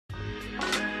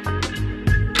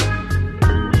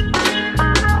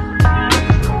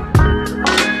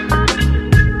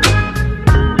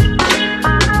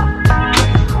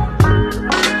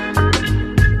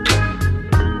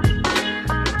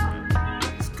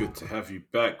good to have you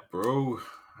back, bro.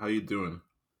 How you doing?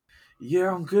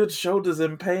 Yeah, I'm good. Shoulders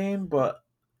in pain, but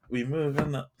we move,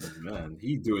 innit? Man,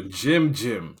 he doing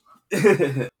gym.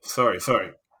 Sorry.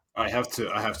 I have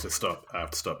to stop. I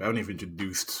have to stop. I haven't even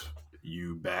introduced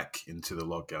you back into the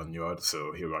lockdown yard,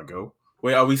 so here I go.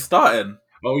 Wait, are we starting?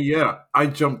 Oh yeah, I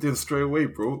jumped in straight away,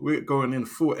 bro. We're going in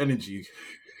full energy.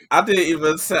 I didn't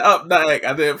even set up that.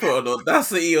 I didn't put on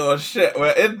Audacity or shit.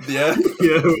 We're in, yeah.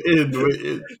 Yeah, we're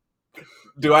in.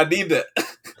 Do I need it?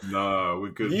 Nah,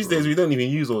 we're good, These days bro. we don't even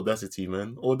use Audacity,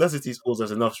 man. Audacity causes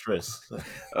us enough stress.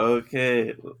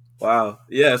 Okay. Wow.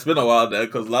 Yeah, it's been a while then,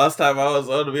 because last time I was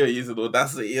on, we were using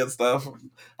Audacity and stuff.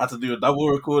 Had to do a double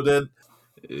recording.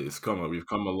 We've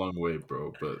come a long way,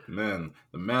 bro. But man,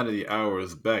 the man of the hour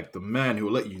is back. The man who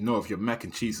will let you know if your mac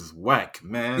and cheese is whack,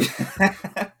 man.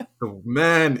 The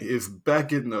man is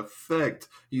back in effect.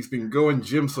 He's been going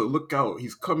gym, so look out.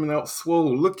 He's coming out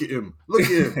swole. Look at him. Look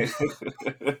at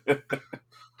him.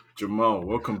 Jamal,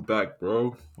 welcome back,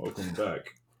 bro. Welcome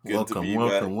back. Good to welcome, be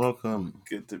back. welcome.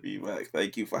 Good to be back.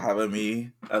 Thank you for having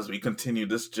me as we continue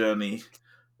this journey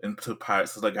into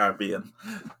Pirates of the Caribbean.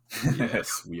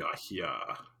 Yes, we are here.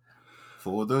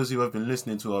 For all those who have been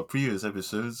listening to our previous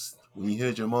episodes, when you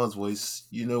hear Jamal's voice,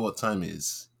 you know what time it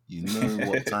is. You know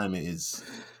what time it is.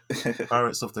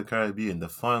 Pirates of the Caribbean, the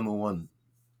final one.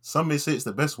 Some may say it's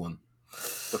the best one.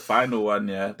 The final one,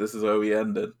 yeah. This is where we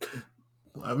ended.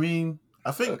 I mean,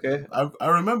 I think Okay. I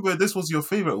remember this was your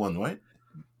favorite one, right?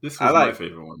 This I was my like.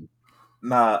 favorite one.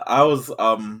 Nah, I was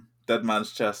Dead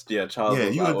Man's Chest. Yeah, Charles Yeah,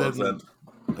 was you were that dead, was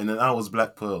and then I was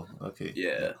Black Pearl. Okay,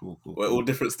 yeah. We're all cool.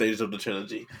 different stages of the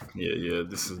trilogy. Yeah,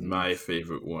 this is my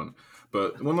favorite one.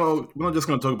 But we're not just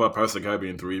going to talk about Pirates of the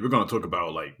Caribbean 3. We're going to talk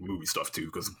about, like, movie stuff, too.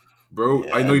 Because, bro,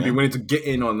 I know Yeah, you've been man. waiting to get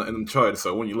in on Uncharted,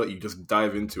 so I want you to let you just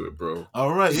dive into it, bro.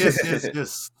 All right,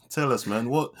 yes. Tell us, man.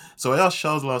 What? So I asked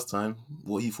Charles last time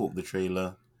what he thought of the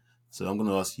trailer. So I'm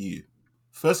gonna ask you.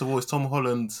 First of all, is Tom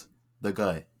Holland the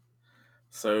guy?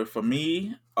 So for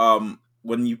me,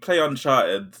 when you play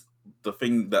Uncharted, the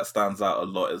thing that stands out a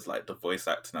lot is like the voice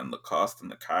acting and the cast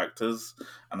and the characters.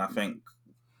 And I think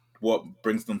what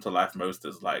brings them to life most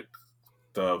is like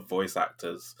the voice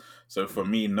actors. So for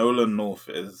me, Nolan North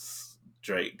is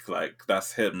Drake. Like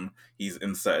that's him. He's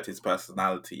inserted his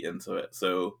personality into it.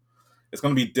 So it's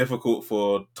going to be difficult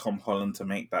for Tom Holland to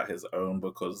make that his own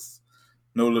because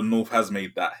Nolan North has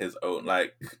made that his own.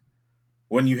 Like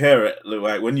when you hear it,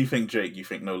 like when you think Drake, you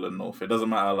think Nolan North. It doesn't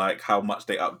matter like how much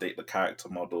they update the character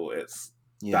model. It's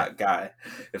Yeah. that guy,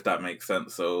 if that makes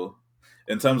sense. So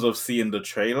in terms of seeing the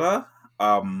trailer,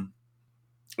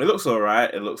 it looks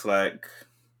alright. It looks like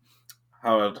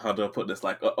how do I put this?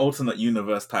 Like an alternate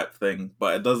universe type thing,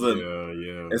 but it doesn't.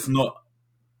 Yeah. It's not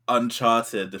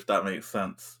Uncharted, if that makes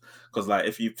sense. Because like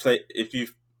if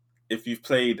you've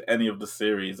played any of the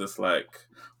series, it's like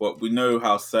well, we know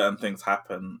how certain things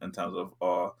happen in terms of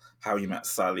or how he met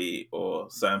Sally or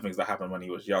certain things that happened when he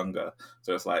was younger.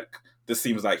 So it's like this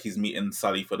seems like he's meeting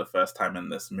Sally for the first time in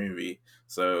this movie.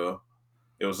 So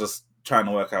it was just trying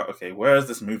to work out, okay, where is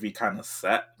this movie kind of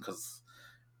set? Because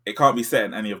it can't be set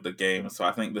in any of the games. So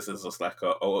I think this is just like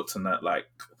a alternate like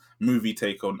movie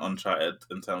take on Uncharted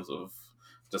in terms of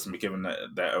just giving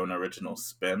it their own original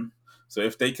spin. So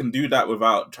if they can do that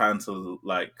without trying to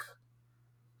like,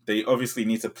 they obviously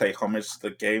need to pay homage to the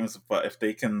games, but if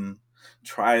they can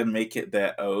try and make it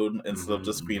their own instead of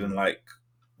just feeling like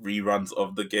reruns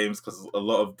of the games, because a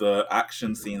lot of the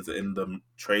action scenes in the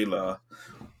trailer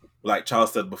like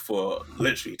Charles said before,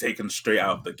 literally taken straight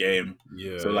out of the game.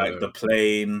 So like Yeah. the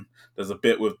plane, there's a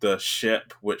bit with the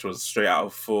ship which was straight out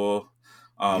of four.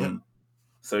 Yep.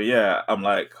 So yeah, I'm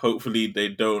like, hopefully they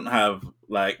don't have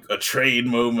like a train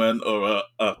moment or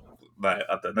a like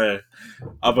I don't know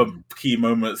other key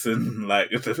moments in like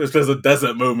if there's a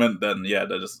desert moment, then yeah,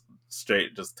 they're just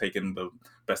straight just taking the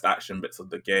best action bits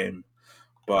of the game.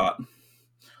 But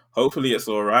hopefully it's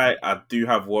all right. I do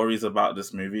have worries about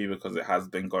this movie because it has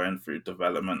been going through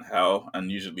development hell,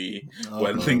 and usually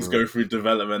when things Uh-oh. go through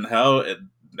development hell, it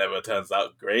never turns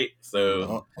out great.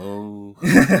 So Uh-oh.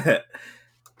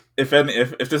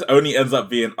 if this only ends up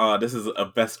being this is a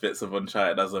best bits of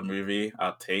Uncharted as a movie,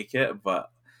 I'll take it. But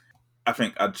I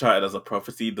think Uncharted as a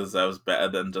property deserves better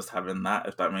than just having that.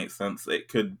 If that makes sense, it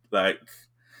could like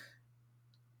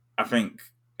I think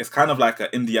it's kind of like an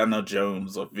Indiana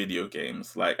Jones of video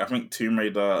games. Like I think Tomb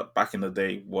Raider back in the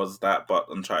day was that, but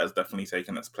Uncharted has definitely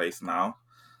taken its place now.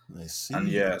 I And see.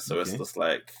 yeah, so it's Okay. just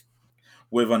like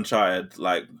with Uncharted,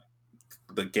 like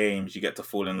the games, you get to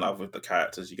fall in love with the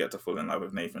characters. You get to fall in love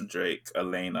with Nathan Drake,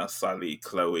 Elena, Sally,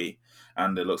 Chloe,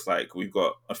 and it looks like we've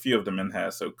got a few of them in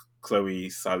here. So Chloe,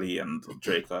 Sully, and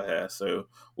Drake are here. So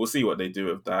we'll see what they do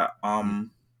with that.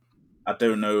 I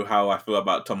don't know how I feel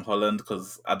about Tom Holland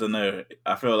because I don't know.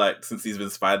 I feel like since he's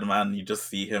been Spider-Man, you just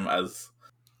see him as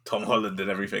Tom Holland and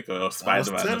everything, or I was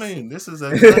Spider-Man. telling him, this is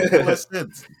exactly what I said.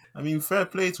 I mean, fair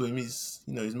play to him. He's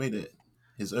made it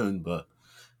his own, but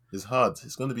it's hard.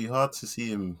 It's going to be hard to see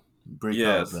him break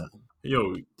out of Yes. that.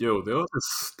 Yo,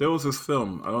 there was this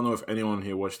film. I don't know if anyone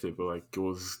here watched it, but like it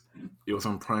was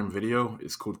on Prime Video.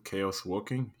 It's called Chaos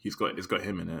Walking. It's got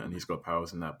him in it, and he's got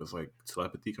powers in that, but it's like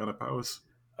telepathy kind of powers.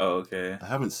 Oh, okay. I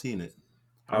haven't seen it.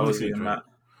 I've How only was he seen the in trailer. that?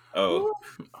 Oh,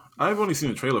 I've only seen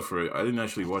the trailer for it. I didn't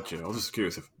actually watch it. I was just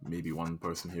curious if maybe one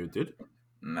person here did.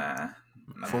 nah.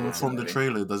 From the really.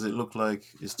 trailer, does it look like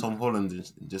is Tom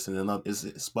Holland just in another? Is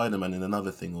it Spider-Man in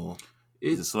another thing, or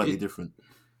is it slightly different?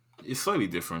 It's slightly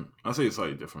different. I'll say it's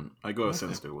slightly different. I got a Okay.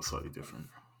 sense that it was slightly different.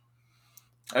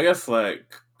 I guess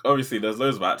like obviously there's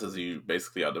loads of actors who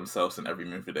basically are themselves in every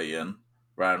movie they're in.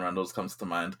 Ryan Reynolds comes to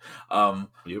mind.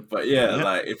 Yep. But yeah, Yep.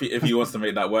 like if he wants to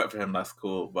make that work for him, that's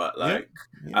cool. But like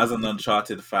Yeah. as an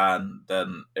Uncharted fan,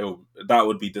 then that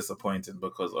would be disappointing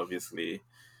because obviously,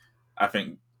 I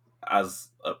think as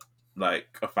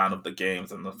a fan of the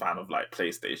games and a fan of like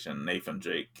PlayStation, Nathan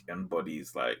Drake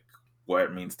embodies like what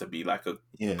it means to be like a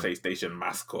Yeah. PlayStation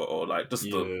mascot or like just a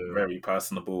Yeah. very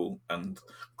personable and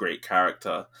great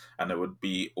character, and it would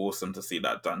be awesome to see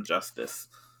that done justice.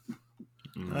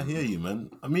 I hear you, man.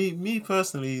 I mean, me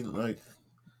personally, like,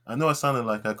 I know I sounded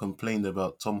like I complained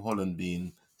about Tom Holland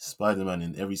being Spider-Man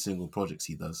in every single project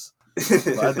he does,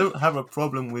 but I don't have a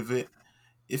problem with it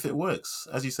if it works.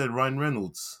 As you said, Ryan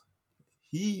Reynolds.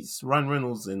 He's Ryan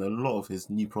Reynolds in a lot of his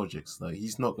new projects. Like,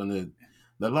 he's not gonna.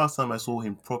 The last time I saw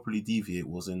him properly deviate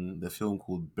was in the film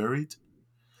called Buried,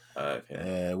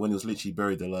 Okay. when he was literally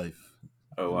buried alive.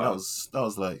 Oh And wow. that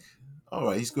was like, all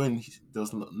right, he's going. There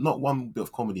was not one bit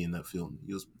of comedy in that film.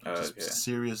 He was just Okay.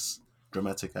 serious,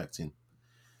 dramatic acting.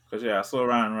 Because yeah, I saw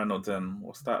Ryan Reynolds in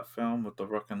what's that film with The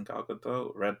Rock and Gal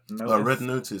Gadot? Red Notice. Red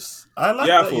Notice. I like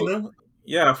Yeah, that.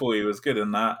 You know, I thought he was good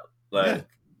in that. Like,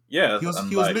 yeah, he was and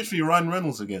was like, literally Ryan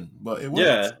Reynolds again, but it worked.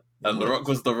 yeah, It and The worked. Rock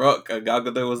was The Rock, and Gal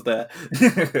Gadot was there.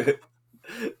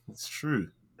 It's true.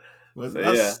 But So,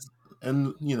 that's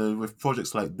and with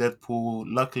projects like Deadpool,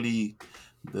 luckily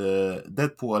the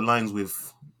Deadpool aligns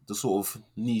with the sort of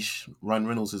niche Ryan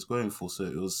Reynolds is going for, so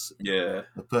it was yeah,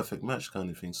 a perfect match kind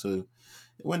of thing. So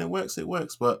when it works, it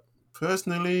works. But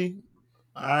personally,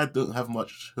 I don't have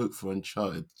much hope for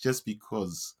Uncharted just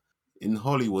because in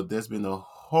Hollywood there's been a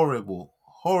horrible,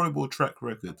 horrible track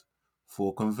record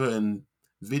for converting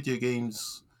video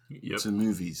games Yep. to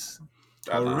movies.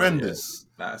 I know, Horrendous.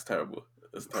 nah, it's terrible.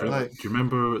 It's Do terrible. Like, you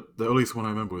remember the earliest one I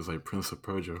remember was like Prince of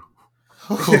Persia?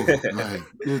 oh my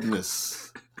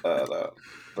goodness. No,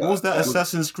 What was that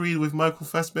Assassin's Creed with Michael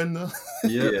Fassbender?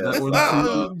 Yeah. that one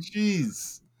Oh,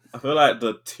 jeez. I feel like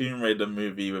the Tomb Raider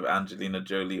movie with Angelina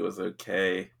Jolie was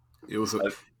okay. It was a,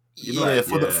 Like, you know, Yeah, like,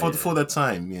 for yeah. the time, for the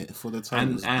time.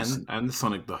 it was decent. and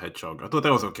Sonic the Hedgehog. I thought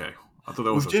that was okay. I thought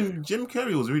that was With okay. Jim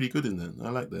Carrey was really good in that.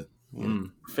 I like that. Yeah.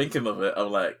 Mm. Thinking of it,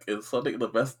 I'm like, is Sonic the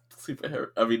best superhero?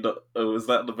 I mean, is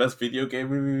that the best video game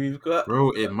movie we've got?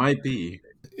 Bro, it might be.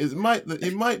 It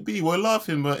might be. We're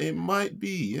laughing, but it might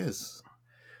be. Yes.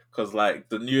 Because like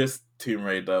the newest Tomb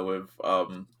Raider with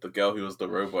the girl who was the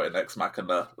robot in Ex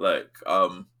Machina, like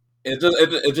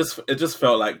it just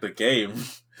felt like the game.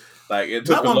 Like it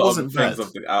took That a one lot wasn't of things bad.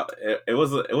 of the out. It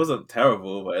wasn't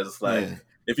terrible, but it's like Yeah,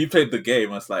 if you played the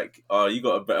game, it's like oh, you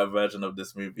got a better version of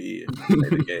this movie if you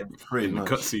played the game. pretty In the much.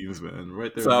 cutscenes, man.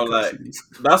 Right there So in I'm the like, cutscenes.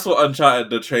 that's what Uncharted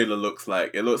the trailer looks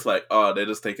like. It looks like oh, they're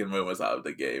just taking moments out of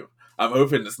the game. I'm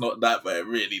hoping it's not that, but it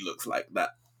really looks like that.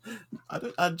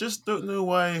 I just don't know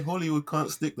why Hollywood can't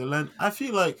stick the land. I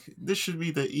feel like this should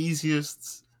be the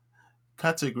easiest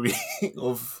category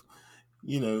of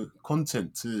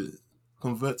content to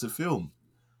convert to film.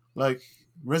 Like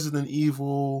Resident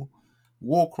Evil,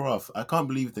 Warcraft. I can't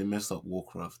believe they messed up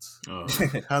Warcraft. Oh,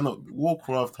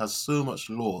 Warcraft has so much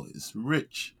lore. It's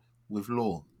rich with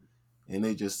lore. And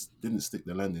they just didn't stick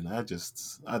the landing. I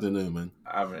don't know, man.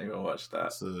 I haven't even watched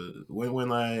that. So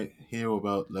when I hear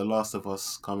about The Last of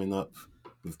Us coming up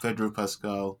with Pedro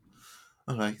Pascal,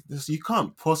 I'm like, you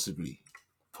can't possibly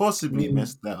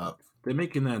mess that up. they're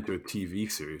making that into a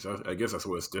TV series. I guess that's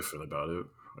what's different about it.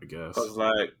 I guess. Because,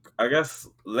 like, I guess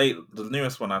the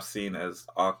newest one I've seen is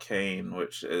Arcane,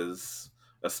 which is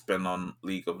a spin on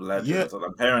League of Legends, and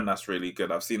I'm hearing that's really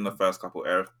good. I've seen the first couple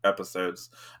episodes,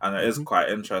 and it is quite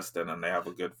interesting, and they have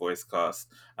a good voice cast,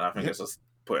 and I think it's just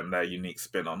putting their unique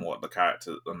spin on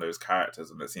those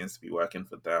characters, and it seems to be working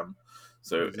for them.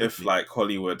 So if like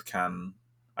Hollywood can,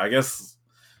 I guess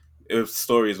if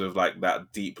stories with like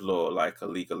that deep lore, like a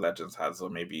League of Legends has, or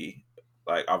maybe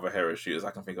like other hero shooters,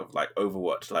 I can think of like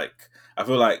Overwatch. Like I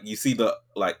feel like you see the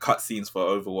like cutscenes for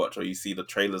Overwatch, or you see the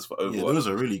trailers for Overwatch, Yeah, those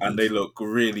are really and good. they look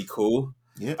really cool.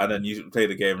 Yeah. And then you play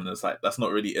the game, and it's like that's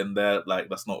not really in there. Like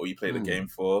that's not what you play the game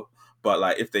for. But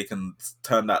like if they can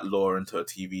turn that lore into a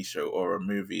TV show or a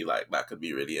movie, like that could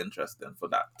be really interesting for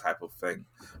that type of thing.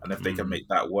 And if they can make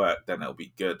that work, then it'll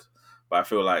be good. But I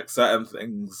feel like certain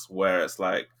things where it's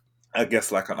like, I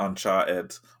guess like an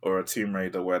Uncharted or a Tomb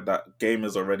Raider, where that game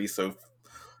is already so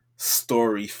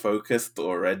story focused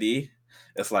already.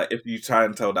 It's like if you try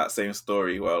and tell that same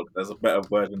story, well, there's a better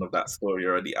version of that story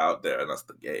already out there, and that's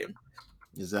the game.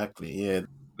 Exactly. Yeah.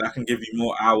 That can give you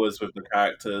more hours with the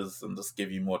characters and just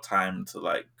give you more time to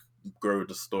like grow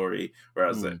the story,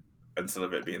 whereas instead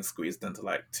of it being squeezed into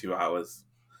like 2 hours.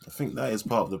 I think that is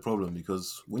part of the problem,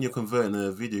 because when you're converting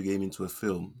a video game into a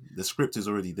film, the script is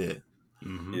already there.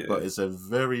 Yeah. But it's a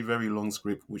very, very long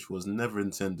script which was never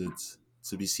intended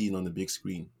to be seen on the big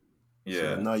screen.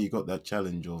 Yeah. So now you got that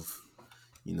challenge of,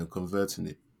 converting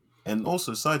it. And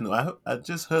also, side note, I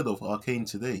just heard of Arcane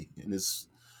today, and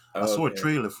I saw a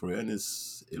trailer for it, and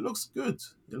it looks good.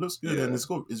 It looks good, and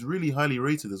it's really highly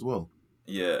rated as well.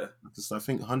 Yeah. It's, I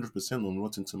think, 100% on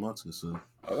Rotten Tomatoes. So.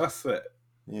 Oh, that's it.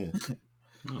 Yeah.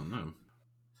 Oh no.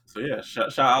 So yeah,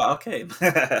 shout out Arcane.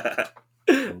 For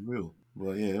real.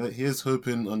 Well, yeah, here's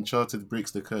hoping Uncharted breaks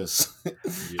the curse.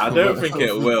 I don't think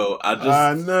it will.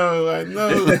 I know. I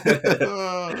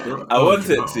want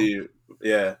it to.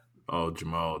 Yeah. Oh,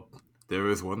 Jamal, there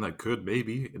is one that could,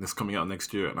 maybe, and it's coming out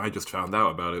next year, and I just found out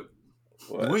about it.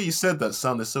 The way you said that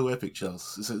sounded so epic,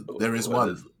 Charles. There is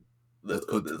one that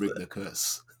could break the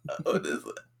curse. What is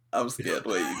it? I'm scared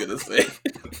what you're going to say.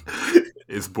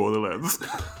 It's Borderlands.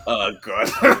 Oh, God.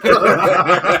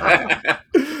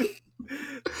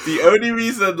 The only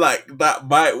reason like that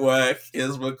might work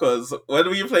is because when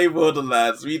we play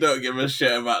Borderlands, we don't give a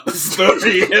shit about the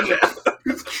story in it.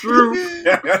 It's true.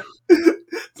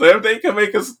 So if they can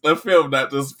make a film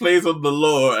that just plays on the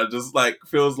lore and just like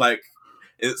feels like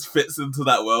it fits into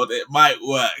that world, it might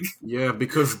work. Yeah,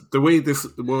 because the way this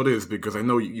world is, because I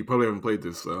know you probably haven't played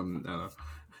this.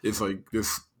 It's like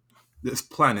this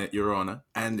planet you're on,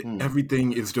 and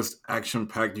everything is just action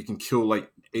packed. You can kill like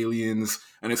aliens,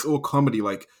 and it's all comedy,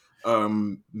 like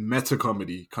meta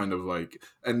comedy kind of like.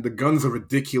 And the guns are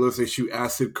ridiculous. They shoot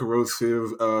acid,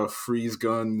 corrosive, freeze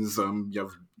guns.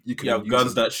 You have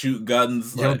guns that shoot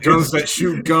guns. Yeah, guns that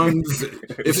shoot guns.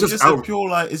 It's just a pure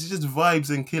like it's just vibes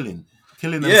and killing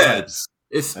and vibes.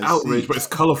 It's outrage, but it's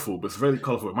colorful. But it's very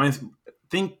colorful.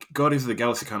 Think Guardians of the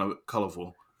Galaxy kind of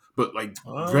colorful, but like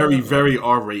very, very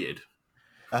R-rated.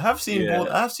 I have seen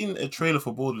a trailer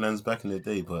for Borderlands back in the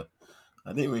day, but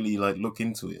I didn't really like look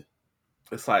into it.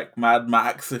 It's like Mad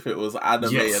Max if it was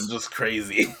anime and just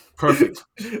crazy. Perfect.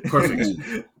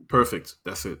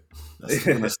 That's it. I'm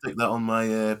gonna stick that on my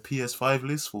PS5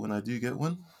 list for when I do get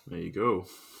one. There you go.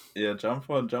 Yeah, jump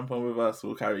on with us.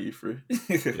 We'll carry you through.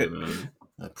 Yeah, man.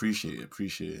 I appreciate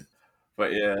it.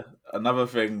 But yeah, another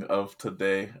thing of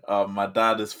today, my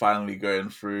dad is finally going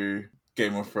through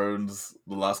Game of Thrones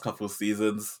the last couple of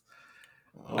seasons.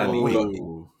 And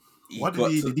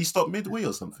did he stop midway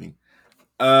or something?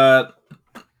 I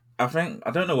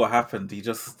don't know what happened.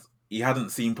 He hadn't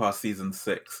seen past season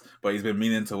 6, but he's been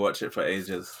meaning to watch it for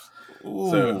ages.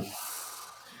 Ooh. So,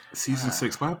 season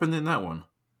 6, what happened in that one?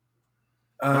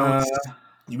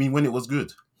 You mean when it was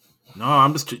good? No,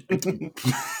 I'm just.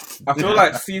 I feel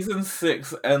like season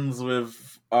 6 ends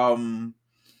with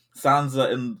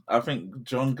Sansa and I think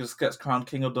Jon just gets crowned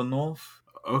King of the North.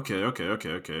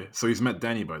 Okay. So he's met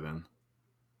Dany by then.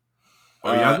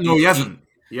 Oh, he hasn't.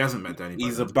 He hasn't met Dany.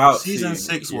 He's about season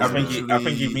 6. I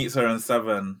think he meets her in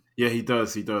 7. Yeah, he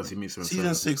does. He meets her in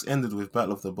season 6 ended with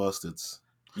Battle of the Bastards.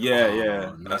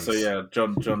 Yeah. Nice. So yeah,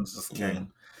 Jon's just king. Yeah.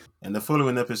 And the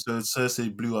following episode,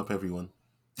 Cersei blew up everyone.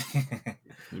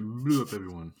 It blew up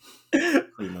everyone.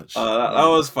 Pretty much. That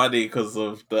was funny because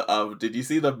of the did you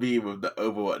see the meme of the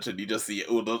Overwatch and you just see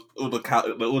all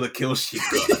the kills she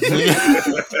got,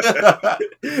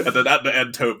 and then at the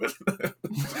end Tobin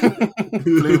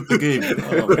play with the game.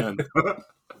 Oh man,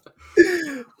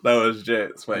 that was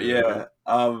jokes. But yeah,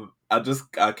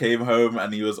 I came home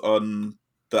and he was on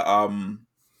the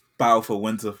Battle for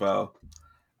Winterfell,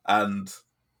 and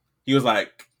he was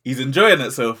like he's enjoying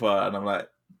it so far, and I'm like,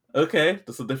 okay,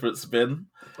 that's a different spin.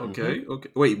 Okay.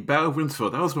 Wait, Battle of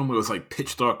Winterfell, that was when it was like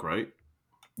pitch dark, right?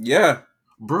 Yeah.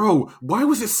 Bro, why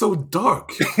was it so dark?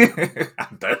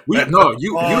 That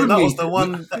was the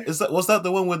one. Was that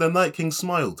the one where the Night King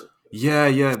smiled? Yeah,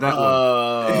 that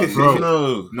one.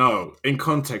 Bro, no. In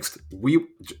context,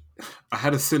 I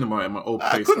had a cinema in my old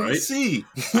I place, couldn't right? see.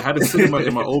 I had a cinema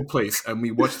in my old place, and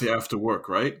we watched it after work,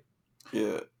 right?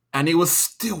 Yeah. And it was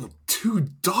still too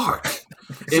dark So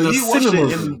in a you watched cinema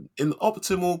it room. in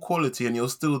optimal quality, and you're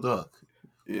still dark.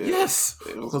 Yeah. Yes.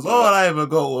 It was Because bad. all I ever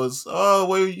got was, oh,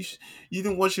 well, you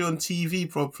didn't watch it on TV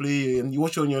properly, and you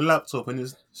watch it on your laptop, and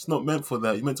it's not meant for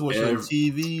that. You meant to watch it on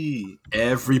TV.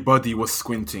 Everybody was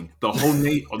squinting. The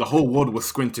whole world was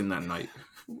squinting that night.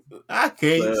 I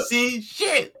can't So- see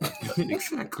shit.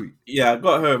 Exactly. Yeah, I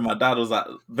got home. My dad was at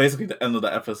basically the end of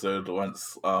the episode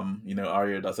once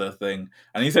Arya does her thing,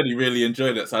 and he said he really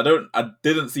enjoyed it. So I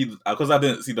didn't see because I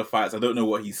didn't see the fights. I don't know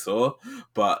what he saw,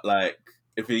 but like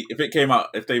if it came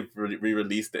out, if they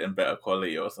re-released it in better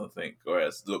quality or something, or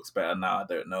it looks better now, I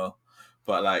don't know.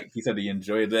 But like he said, he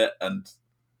enjoyed it, and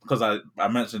because I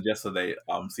mentioned yesterday,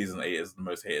 season 8 is the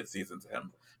most hated season to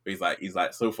him. But he's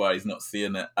like so far he's not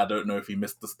seeing it. I don't know if he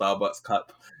missed the Starbucks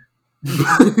cup.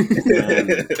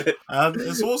 And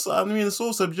it's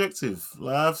all subjective.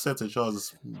 Like I've said to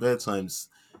Charles bare times,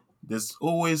 there's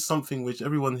always something which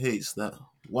everyone hates that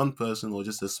one person or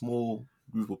just a small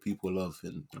group of people love,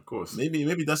 and Of course.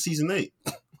 maybe that's season 8.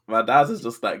 My dad is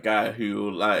just that guy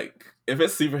who, like, if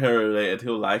it's superhero related,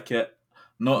 he'll like it.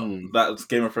 Not that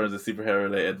Game of Thrones is superhero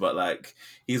related, but like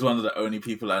he's one of the only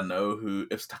people I know who,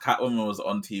 if Catwoman was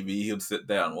on TV, he would sit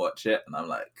there and watch it, and I'm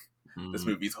like, this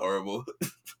movie's horrible.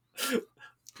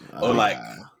 Or like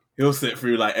he'll sit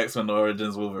through like X-Men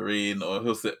Origins Wolverine, or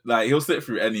he'll sit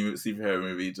through any superhero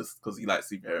movie just because he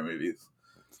likes superhero movies.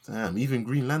 Damn, even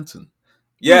Green Lantern.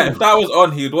 Yeah, if that was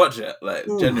on, he'd watch it. Like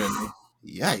genuinely,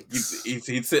 Yikes!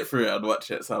 he'd sit through it and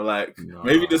watch it. So I'm like,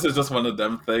 maybe this is just one of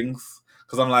them things.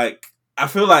 Because I'm like, I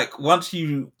feel like once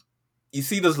you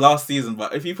see this last season,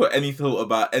 but if you put any thought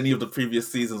about any of the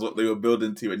previous seasons, what they were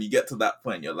building to, and you get to that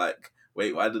point, you're like,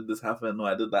 wait, why did this happen?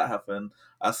 Why did that happen?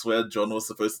 I swear John was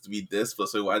supposed to be this, but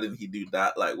so why didn't he do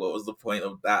that? Like, what was the point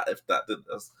of that if that did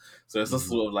this? So it's just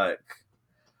sort of like,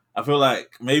 I feel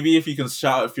like maybe if you can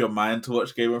shout if your mind to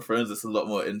watch Game of Thrones, it's a lot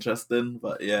more interesting.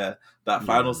 But yeah, that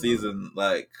final season,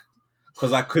 like,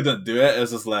 because I couldn't do it,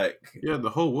 it's just like... Yeah, the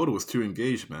whole world was too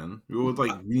engaged, man. We were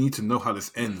like, we need to know how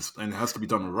this ends, and it has to be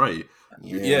done right.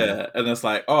 Yeah, and it's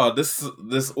like, oh, this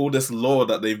all this lore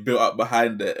that they've built up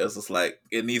behind it is just like,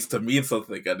 it needs to mean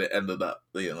something, and it ended up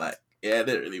being like, yeah, it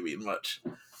didn't really mean much.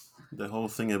 The whole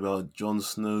thing about Jon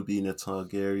Snow being a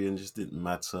Targaryen just didn't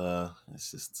matter.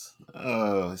 It's just,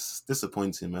 it's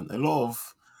disappointing, man. A lot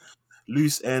of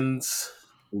loose ends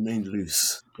remained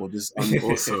loose. Or this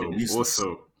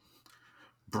Also,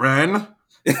 Bran,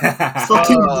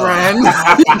 fucking Bran.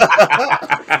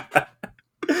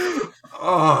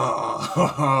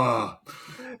 Oh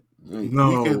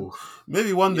no.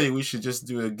 Maybe one day we should just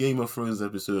do a Game of Thrones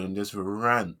episode and just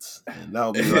rant, and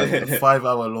that'll be like a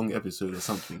 5-hour long episode or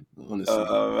something. Honestly,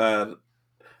 oh man,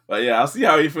 but yeah, I'll see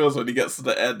how he feels when he gets to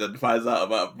the end and finds out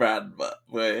about Bran. But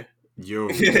boy, yo,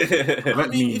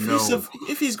 let me know.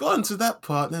 If he's gotten to that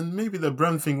part, then maybe the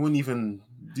Bran thing wouldn't even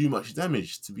do much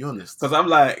damage, to be honest. Because I'm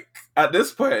like, at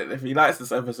this point, if he likes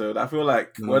this episode, I feel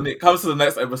like when it comes to the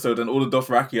next episode and all the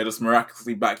Dothraki are just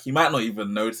miraculously back, he might not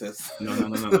even notice. No.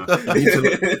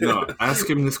 No, ask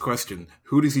him this question: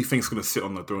 who does he think's going to sit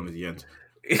on the throne at the end?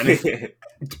 And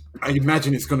I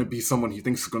imagine it's going to be someone he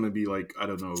thinks is going to be like, I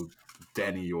don't know,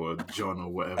 Dany or Jon or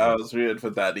whatever. I was rooting for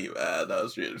Dany, man. I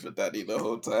was rooting for Dany the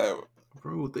whole time.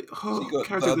 Bro, the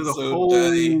character did a whole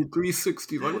Dany.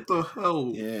 360. Like, what the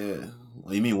hell? Yeah.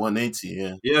 Oh, you mean 180?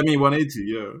 Yeah. Yeah, I mean 180.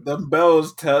 Yeah. The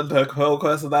bells turned her whole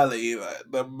personality. Like,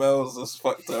 the bells just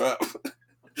fucked her up.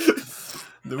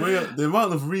 The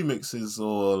amount of remixes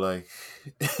or like,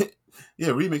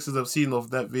 remixes I've seen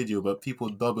of that video, but people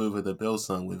dub over the bell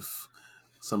sound with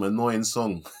some annoying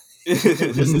song. I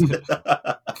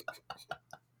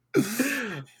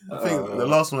think the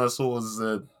last one I saw was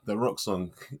the Rock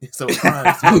song. So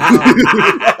That's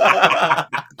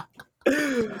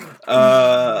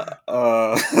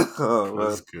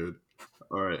good.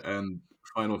 All right, and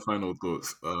final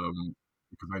thoughts.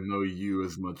 Because I know you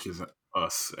as much as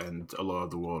us and a lot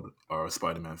of the world are a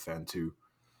Spider-Man fan too.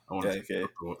 I want to get your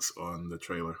thoughts on the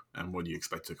trailer and what do you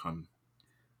expect to come.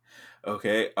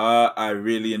 Okay, I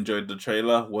really enjoyed the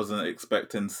trailer. Wasn't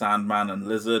expecting Sandman and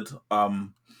Lizard.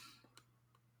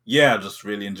 Yeah, just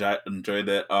really enjoyed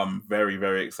it. Very,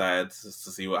 very excited to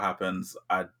see what happens.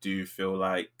 I do feel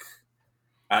like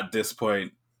at this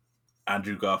point,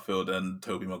 Andrew Garfield and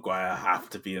Tobey Maguire have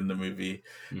to be in the movie,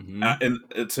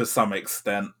 to some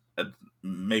extent.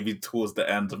 Maybe towards the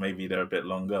end, or maybe they're a bit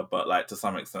longer, but like to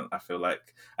some extent, I feel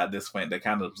like at this point they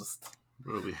kind of just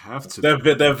Bro, they have to.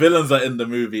 Their villains are in the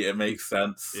movie. It makes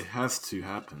sense. It has to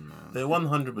happen, man. They're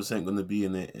 100% going to be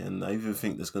in it, and I even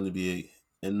think there's going to be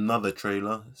another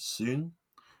trailer soon.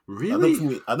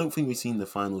 Really? I don't think we've seen the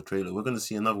final trailer. We're going to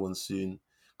see another one soon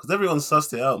because everyone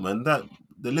sussed it out, man. That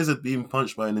the lizard being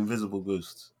punched by an invisible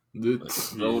ghost.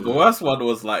 The worst one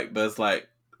was like there's like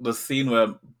the scene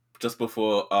where just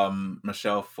before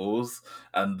Michelle falls,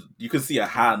 and you can see a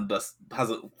hand that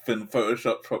hasn't been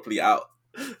photoshopped properly out.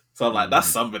 So I'm like, that's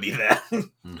somebody there.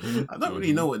 I don't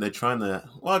really know what they're trying to.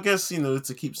 Well, I guess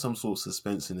to keep some sort of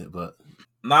suspense in it, but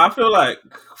I feel like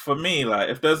for me, like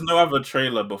if there's no other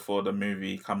trailer before the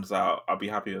movie comes out, I'll be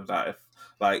happy with that. If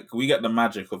like we get the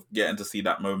magic of getting to see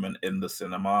that moment in the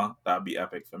cinema, that'd be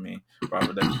epic for me,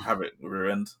 rather than have it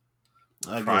ruined.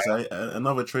 I guess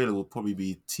another trailer will probably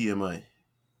be TMI.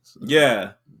 So,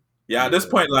 yeah. At this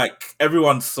point, like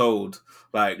everyone's sold.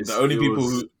 Like the only people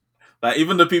who, like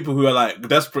even the people who are like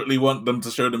desperately want them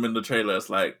to show them in the trailer, it's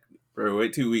like, bro,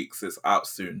 wait 2 weeks, it's out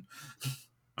soon.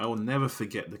 I will never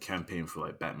forget the campaign for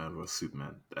like Batman vs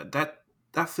Superman.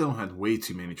 That film had way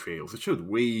too many trailers. It showed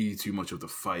way too much of the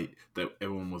fight that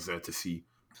everyone was there to see.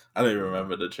 I don't even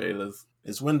remember the trailers.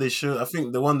 It's when they showed. I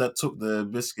think the one that took the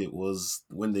biscuit was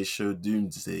when they showed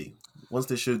Doomsday. Once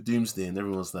they showed Doomsday, and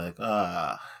everyone's like,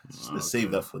 let's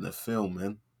save that for the film,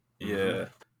 man. Yeah.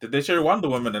 Did they show Wonder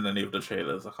Woman in any of the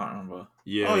trailers? I can't remember.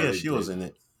 Yeah. Oh yeah, she was in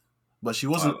it, but she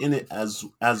wasn't in it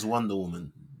as Wonder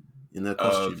Woman in her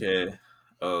costume.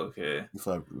 Okay. If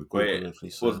I recall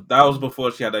correctly, that was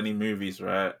before she had any movies,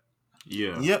 right?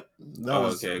 Yeah. Yep. That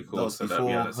was cool. That was so before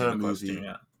that her movie.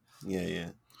 Yeah.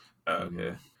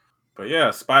 Okay. But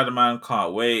yeah, Spider-Man,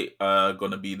 can't wait.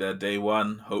 Gonna be there day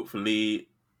one, hopefully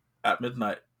at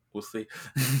midnight. We'll see.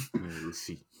 We'll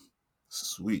see.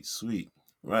 Sweet.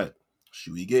 Right.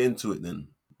 Should we get into it then?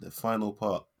 The final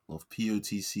part of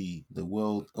POTC,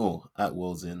 at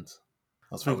World's End.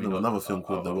 I was thinking of another film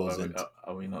called The World's End.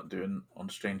 Are we not doing On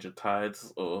Stranger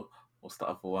Tides or what's the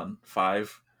other one?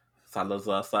 5?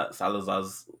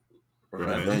 Salazar's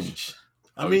Revenge.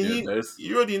 I mean,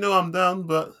 you already know I'm down,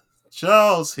 but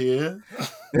Charles here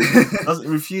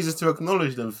refuses to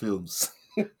acknowledge them films.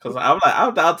 Because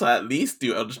I'm down to at least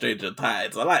do On Stranger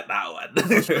Tides. I like that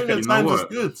one. Stranger Tides is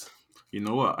good. You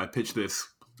know what? I pitched this.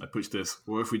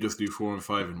 What if we just do 4 and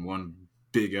 5 in one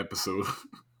big episode?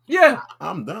 Yeah.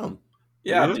 I'm down.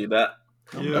 Yeah, I'll do that.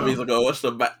 That means I'm going to watch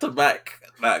them back to back.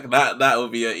 That will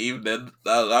be an evening.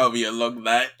 That will be a long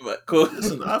night, but cool.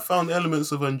 Listen, I found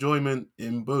elements of enjoyment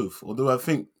in both. Although I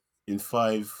think in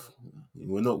 5,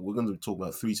 we're going to talk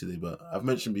about 3 today, but I've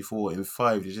mentioned before in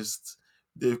 5,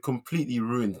 they've completely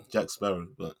ruined Jack Sparrow.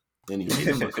 But anyway.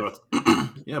 Oh my God.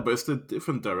 Yeah, but it's the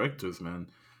different directors, man.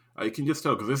 I can just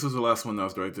tell because this was the last one that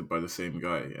was directed by the same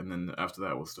guy, and then after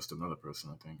that was just another person,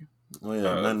 I think. Oh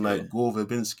yeah, like Gore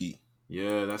Verbinski.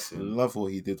 Yeah, that's it. I love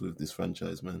what he did with this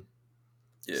franchise, man.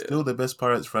 Yeah. Still the best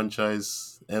Pirates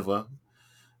franchise ever.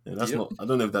 And that's not. I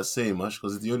don't know if that's saying much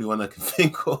because it's the only one I can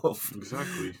think of.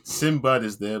 Exactly. Sinbad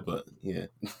is there, but yeah.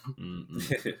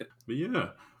 But yeah.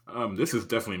 This is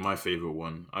definitely my favorite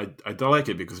one. I don't like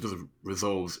it because it just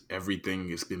resolves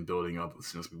everything it's been building up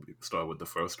since we started with the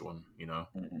first one,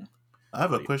 I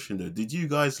have a question though. Did you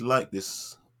guys like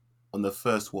this on the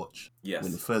first watch? Yes.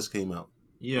 When it first came out?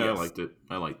 Yeah, yes.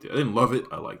 I liked it. I didn't love it.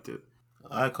 I liked it.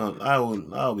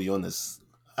 I'll be honest.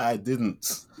 I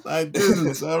didn't.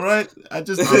 All right? I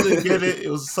just didn't get it. It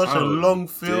was such a long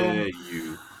film. Dare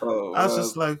you. I was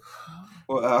just like...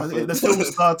 What happened? The film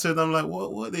started. I'm like,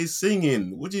 what are they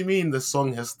singing? What do you mean the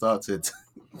song has started?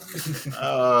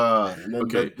 And then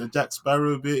the Jack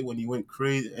Sparrow bit when he went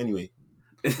crazy. Anyway.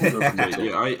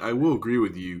 I will agree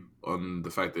with you on the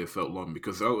fact that it felt long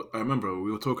because I remember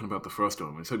we were talking about the first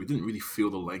one. We said we didn't really feel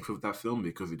the length of that film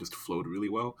because it just flowed really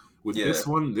well. With this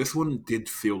one did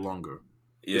feel longer.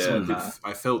 Yeah,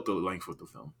 I felt the length of the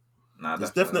film.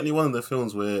 It's definitely one of the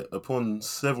films where, upon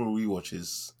several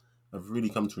rewatches, I've really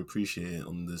come to appreciate it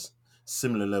on this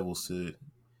similar levels to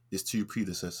his 2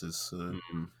 predecessors. So,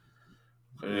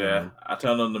 I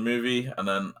turned on the movie and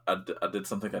then I did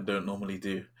something I don't normally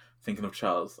do. Thinking of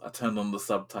Charles, I turned on the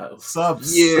subtitles.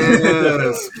 Subs,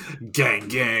 yes,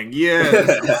 gang,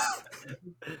 yes.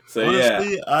 So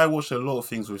honestly, I watch a lot of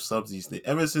things with subs these days.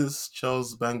 Ever since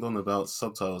Charles banged on about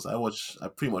subtitles, I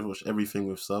pretty much watch everything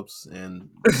with subs, and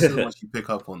so much you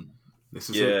pick up on. This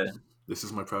is it. This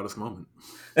is my proudest moment.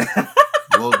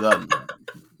 Well done.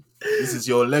 This is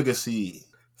your legacy.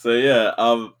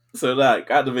 So so like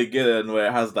at the beginning where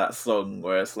it has that song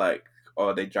where it's like,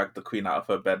 oh, they dragged the queen out of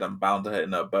her bed and bound her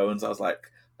in her bones. I was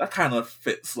like, that kind of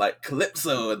fits like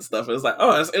Calypso and stuff. It was like,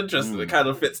 oh, that's interesting. It kind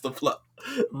of fits the plot.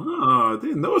 Oh, I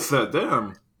didn't notice that.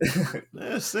 Damn.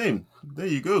 Yeah, same. There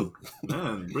you go.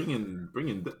 Man,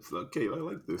 bringing depth. Okay, I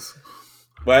like this.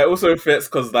 But it also fits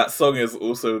because that song is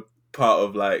also part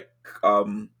of like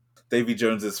Davy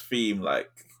Jones's theme. Like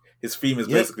his theme is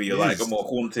Yep, basically it like a is. more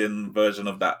haunting version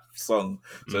of that song.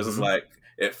 So it's just Mhm. like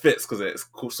it fits because it's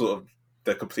sort of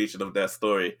the completion of their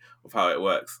story of how it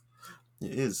works.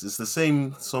 It is. It's the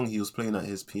same song he was playing at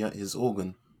his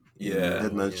organ in Yeah,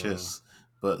 Dead Man's yeah. Chest,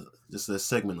 but just a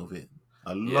segment of it.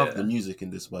 I love the yeah, music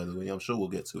in this, by the way. I'm sure we'll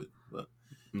get to it. But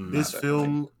Mm. nah, this definitely.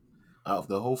 film, out of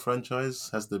the whole franchise,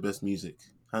 has the best music,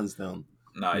 hands down.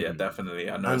 Nah, yeah, Mhm. definitely.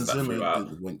 I noticed Hans that Zimmer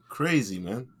throughout. went crazy,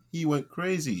 man. He went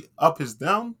crazy. Up is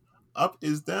down. Up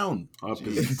is down. Up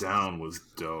is Jeez. down was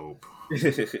dope.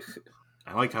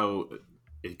 I like how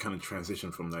it kind of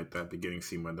transitioned from like that beginning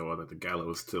scene when they were at the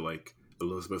gallows to like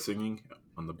Elizabeth singing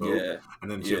on the boat, Yeah, and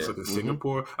then she was yeah. like in hmm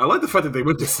Singapore. I like the fact that they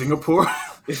went to Singapore,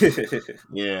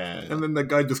 Yeah. and then that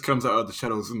guy just comes out of the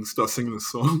shadows and starts singing the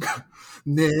song.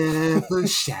 Never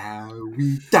shall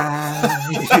we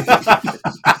die.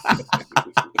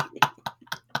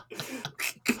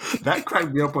 That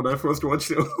cracked me up when I first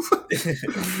watched it.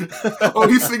 Oh,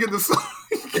 he's singing the song.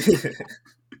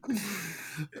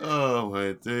 Oh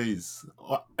my days!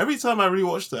 Every time I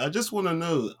rewatched it, I just want to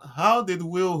know, how did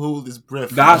Will hold his breath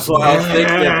for That's that what I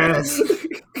long? was thinking.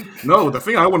 Yes. No, the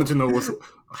thing I wanted to know was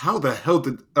how the hell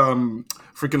did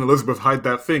freaking Elizabeth hide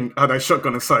that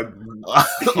shotgun inside?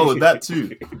 Oh, that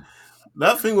too.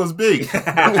 That thing was big.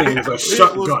 That thing was a It was,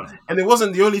 shotgun. and it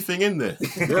wasn't the only thing in there.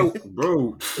 Yeah,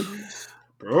 bro.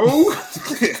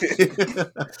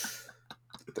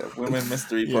 The women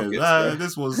mystery Yeah, pockets, bro.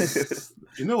 this was.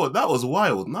 You know what? That was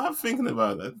wild. Now I'm thinking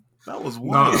about that. That was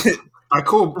Nah, wild. I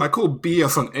call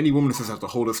BS on any woman that says I have to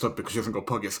hold her stuff because she hasn't got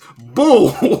pockets. Bull!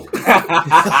 Look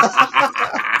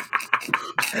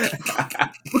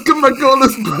at my girl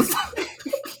Elizabeth.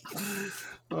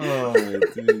 Oh my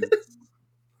days.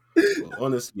 Well,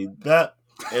 honestly, that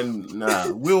and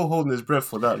Will holding his breath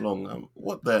for that long.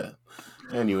 What the?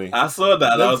 Anyway, I saw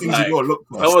that and I them was things you like, gotta look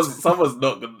past. someone's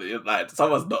not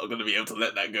gonna be able to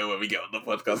let that go when we get on the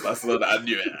podcast. I saw that, I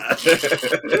knew it.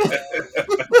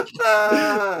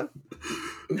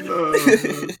 Oh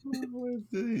my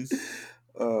days.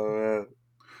 Oh man.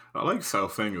 I like Sao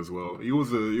Feng as well. He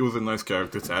was a nice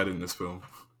character to add in this film.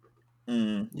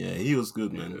 Mm. Yeah, he was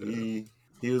good, man.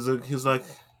 He was like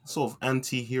sort of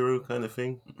anti-hero kind of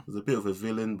thing. He was a bit of a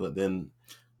villain, but then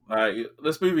Like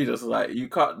this movie, just like you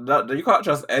can't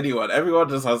trust anyone. Everyone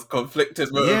just has conflicted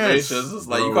motivations. yes, It's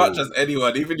like you can't Bro. trust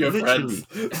anyone, even your friends.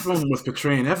 literally. Everyone was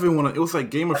portraying everyone. It was like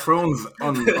Game of Thrones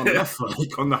on F,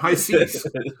 like on the high seas.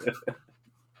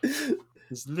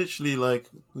 It's literally like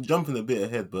jumping a bit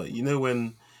ahead, but you know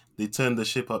when they turned the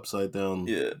ship upside down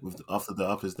Yeah. after the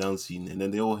up is down scene, and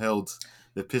then they all held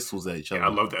their pistols at each other. Yeah,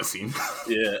 I love that scene.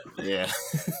 Yeah. Yeah.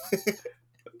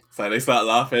 So they start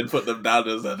laughing, put them down,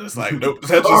 and it's like, nope,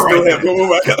 tension's All still right, here. then.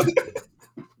 Go back up.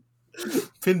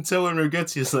 Pintel and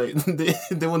Rigetti is like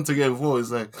they want to get involved.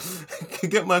 It's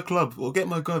like, get my club or get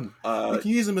my gun. You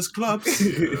can use them as clubs.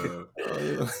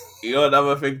 Yeah. You know,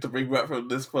 another thing to bring back from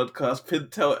this podcast,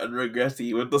 Pintel and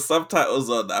Regretti, with the subtitles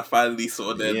on, I finally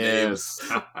saw their names.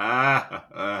 Yes.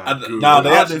 And Cool. now Now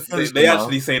they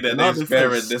actually say their now names fair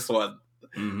in defense. this one.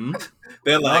 Mm-hmm.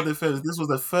 They're Now like, defense, this was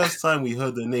the first time we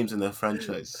heard their names in their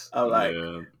franchise. I'm like,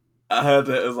 Yeah. I heard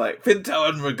it was like Pintel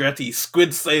and Regretti,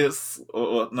 Squid Slayers,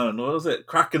 or no, what was it?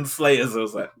 Kraken Slayers. I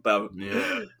was like, damn.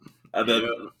 Yeah. And then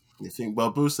I think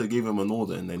Barbosa gave him an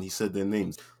order, and then he said their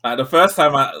names. like the first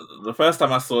time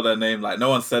I saw their name, like no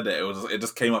one said it. It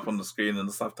just came up on the screen and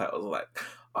the subtitles were like,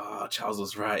 Charles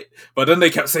was right. But then they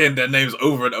kept saying their names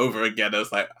over and over again. I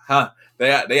was like,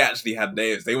 they actually had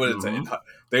names. They wanted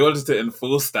to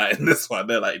enforce that in this one.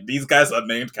 They're like, these guys are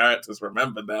named characters.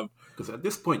 Remember them. Because at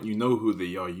this point, you know who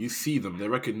they are. You see them. They're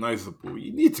recognizable.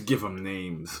 You need to give them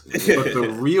names. But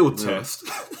the real test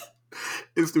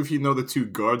is if you know the two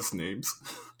guards' names.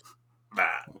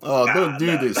 Don't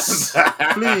do this,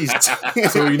 please.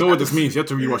 So you know what this means. You have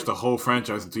to rewatch the whole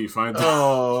franchise until you find out.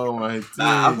 Oh my days.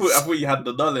 I thought you had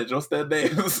the knowledge. What's their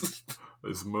names?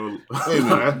 It's Mo. Wait a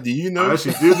minute, do you know? I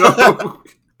actually do know.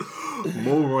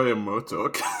 Mulroy and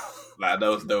Murdoch. Nah, there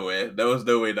was no way. There was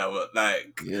no way that was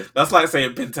like. Yeah. That's like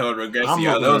saying Pintel and I'm Regretti.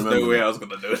 not There was gonna no way remember I was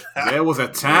gonna do that. There was a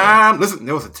time. Listen,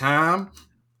 there was a time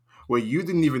where you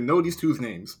didn't even know these two's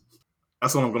names.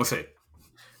 That's all I'm gonna say.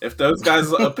 If those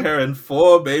guys appear in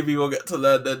 4, maybe we'll get to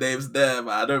learn their names there.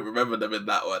 But I don't remember them in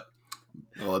that one.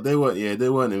 Oh, they weren't. Yeah, they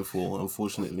weren't in 4.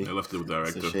 Unfortunately, They left it with the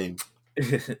it's a director.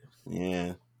 shame.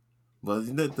 Yeah,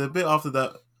 but the bit after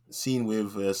that scene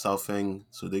with Sao Feng,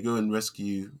 so they go and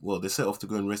rescue. Well, they set off to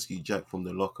go and rescue Jack from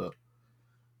the lockup,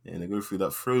 and they go through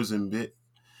that frozen bit.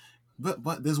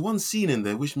 But there's one scene in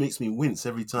there which makes me wince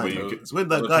every time. Where you get- It's when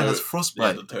that The guy toe. has Yeah,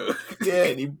 frostbite. the toe. Yeah,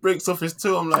 and he breaks off his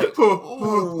toe. I'm like,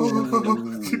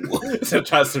 oh. So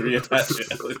tries to reattach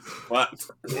it. What?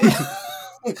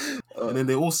 And then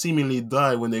they all seemingly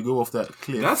die when they go off that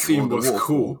cliff. That scene or the was waterfall.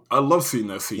 cool. I love seeing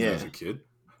that scene Yeah. as a kid.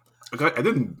 Like, I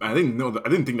didn't know that. I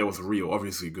didn't think that was real,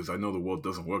 obviously, because I know the world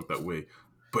doesn't work that way.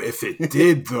 But if it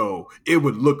did, though, it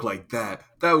would look like that.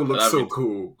 That would look That'd so be-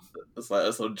 cool. It's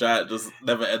like some giant, just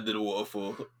never ended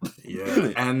waterfall.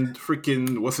 Yeah, and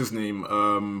freaking what's his name?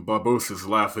 Barbossa's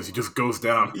laugh as he just goes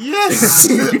down. Yes,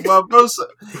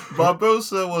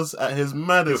 Barbossa was at his He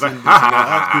maddest. was like, in this, and I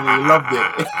absolutely loved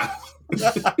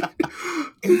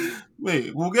it.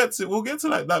 Wait, we'll get to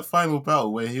like that final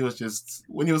battle where he was just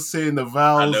when he was saying the I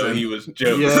vowels. know and he was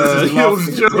joking. Yeah, he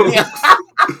was joking. Yeah.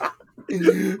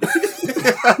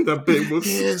 That bit was.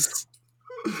 Kiss.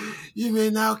 You may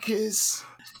now kiss.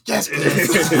 Yes.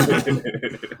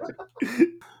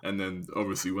 And then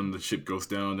obviously when the ship goes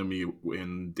down, then we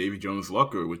in Davy Jones'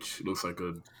 locker, which looks like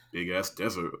a big ass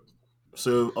desert.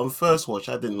 So on first watch,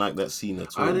 I didn't like that scene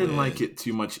at all. I didn't man. like it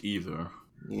too much either.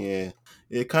 Yeah,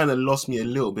 it kind of lost me a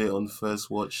little bit on first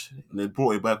watch. And they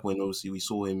brought it back when obviously we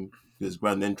saw him do his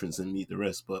grand entrance and meet the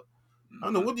rest. But I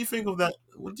don't know. What do you think of that?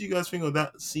 What do you guys think of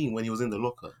that scene when he was in the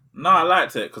locker? No, I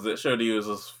liked it because it showed he was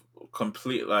just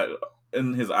complete, like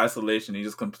in his isolation, he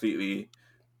just completely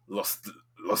lost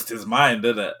his mind,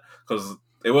 didn't it? Because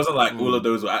it wasn't like all of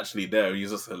those were actually there. He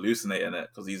was just hallucinating it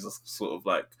because he's just sort of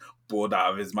like bored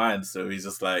out of his mind. So he's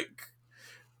just like,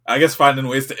 I guess, finding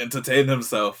ways to entertain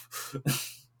himself.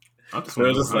 I just So it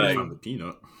want was to just like- find the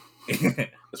peanut.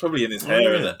 It's probably in his hair,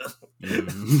 yeah. isn't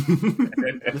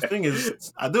Mm. The thing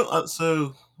is, I don't.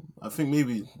 So I think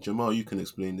maybe Jamal, you can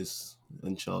explain this,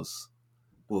 and Charles.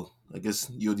 Well, I guess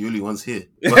you're the only ones here.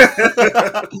 But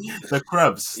the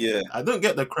crabs. Yeah. I don't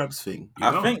get the crabs thing.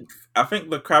 You know? I think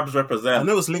the crabs I represent.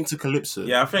 know it's linked to Calypso.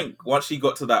 Yeah, I think once she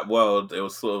got to that world, it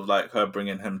was sort of like her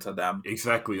bringing him to them.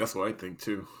 Exactly, that's what I think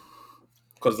too.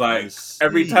 Because I like see.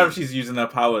 every time she's using her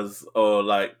powers, or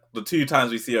like the two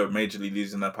times we see her majorly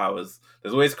using her powers,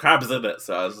 there's always crabs in it.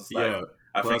 So I was just like, Yeah.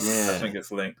 I think Yeah.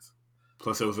 it's linked.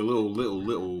 Plus, there was a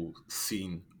little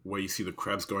scene where you see the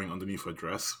crabs going underneath her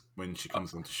dress when she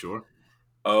comes onto shore.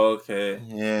 Okay,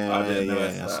 Yeah, I didn't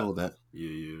notice I that. saw that.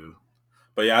 Yeah.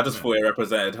 but yeah, I just Yeah. thought it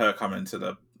represented her coming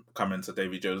to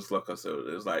Davy Jones' locker. So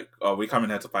it was like, oh, we coming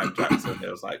here to find Jackson. It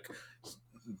was like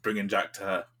bringing Jack to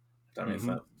her. If that makes Mhm.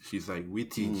 sense. She's like,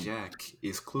 Witty Mm. Jack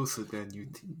is closer than you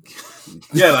think.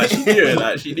 Yeah, like she knew it.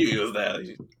 Like she knew he was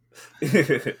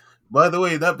there. By the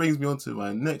way, that brings me on to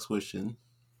my next question.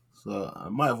 So I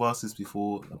might have asked this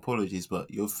before. Apologies, but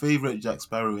your favorite Jack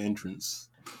Sparrow entrance?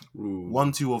 Ooh.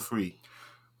 1, 2, or 3?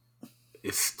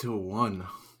 It's still one.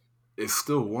 It's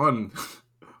still one.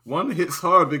 One hits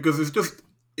hard because it's just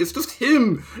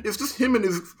him. It's just him and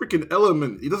his freaking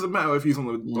element. It doesn't matter if he's on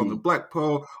the Black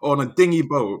Pearl or on a dinghy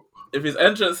boat. If his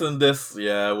entrance in this,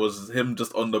 was him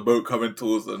just on the boat coming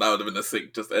towards them, that would have been a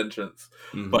sick just entrance.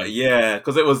 Mhm. But yeah,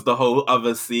 because it was the whole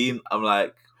other scene, I'm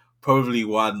like, probably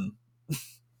one.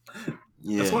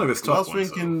 Yeah, That's one of his I top was ones,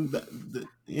 thinking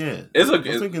It's I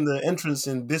was thinking the entrance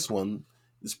in this one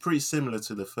is pretty similar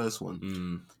to the first one.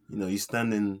 Mm. You know, he's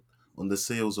standing on the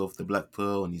sails of the Black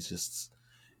Pearl, and he's just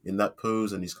in that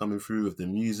pose, and he's coming through with the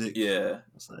music. Yeah,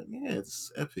 It's like, yeah,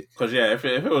 it's epic. because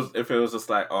if it was just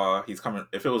like, oh, he's coming.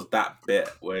 If it was that bit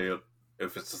where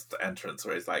if it's just the entrance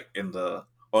where he's like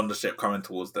on the ship coming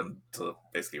towards them to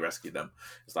basically rescue them,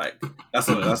 it's like that's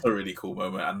a really cool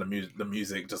moment, and the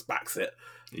music just backs it.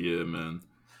 Yeah, man.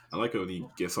 I like it when he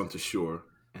gets onto shore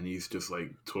and he's just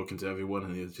like talking to everyone,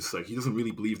 and he's just like he doesn't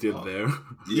really believe they're there,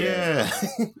 Yeah.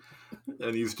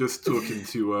 and he's just talking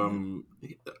to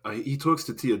he talks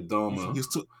to Tia Dharma, He's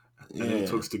too- and then he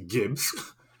talks to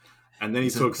Gibbs, and then he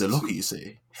He talks the to Loki, you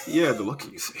say? Yeah, the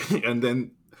Luckies. And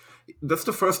then that's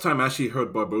the first time I actually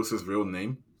heard Barbossa's real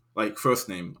name. Like, first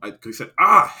name. He said,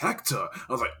 Hector.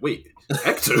 I was like, wait,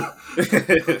 Hector?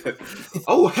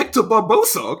 Oh, Hector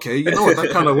Barbossa. Okay, you know what? That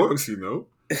kind of works, you know?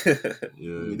 I Yeah.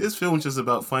 mean, this film's just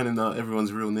about finding out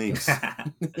everyone's real names.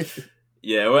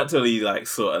 Yeah, it wasn't until he like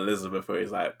saw Elizabeth where he's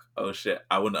like, "Oh shit,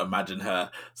 I wouldn't imagine her."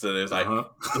 So there's like, Uh-huh.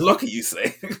 "Lucky you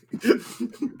say."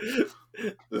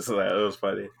 This like it was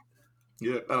funny.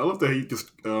 Yeah, I love that he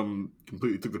just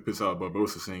completely took the piss out of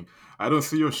Barbossa, saying, I don't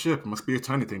see your ship. Must be a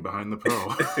tiny thing behind the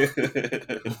pearl.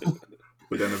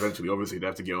 But then eventually, obviously, they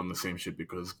have to get on the same ship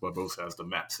because Barbossa has the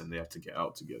maps and they have to get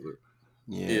out together.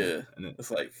 Yeah, And then,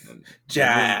 it's like and,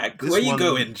 Jack, This where you one-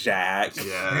 going, Jack?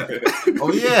 yeah.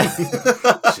 Oh, yeah.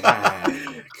 Jack,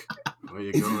 where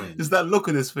you going? It's that look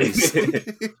on his face.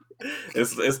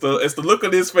 It's the look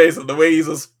on his face and the way he's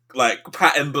just like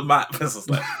patting the map. It's just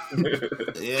like,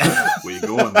 Yeah. Where you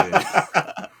going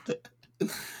there?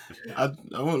 I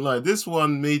won't lie. This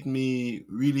one made me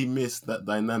really miss that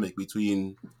dynamic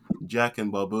between Jack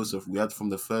and Barbosa we had from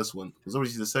the first one. Because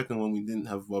obviously the second one we didn't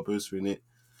have Barbosa in it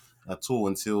at all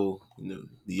until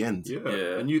the end. Yeah,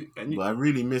 Yeah. and you But I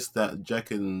really missed that Jack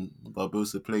and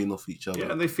Barbosa playing off each other.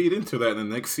 yeah, and they feed into that in the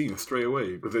next scene straight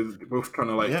away because they're both trying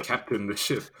to like Yep. captain the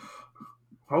ship.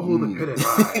 Hold the pitted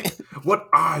eye. What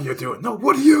are you doing? No,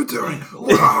 what are you doing?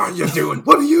 What are you doing?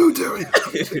 What are you doing?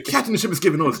 The captain of the ship is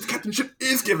giving orders. The captain of the ship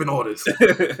is giving orders.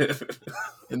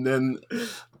 And then,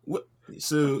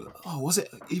 was it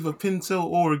either Pinto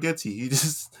or Rigetti? He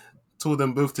just told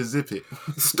them both to zip it.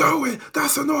 Stow it.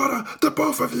 That's an order. The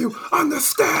both of you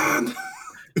understand.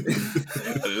 I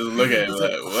just look at him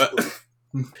like, what?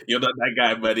 You're not that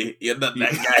guy, buddy. You're not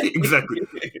that guy. Exactly.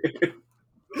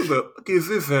 Who the fuck is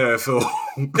this asshole?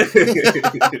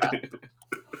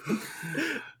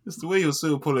 It's the way you're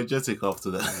so apologetic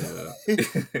after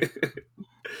that.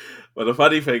 But the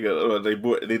funny thing is,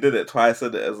 they did it twice,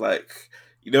 and it's like,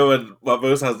 when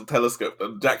Barbosa has the telescope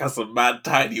and Jack has a mad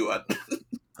tiny one.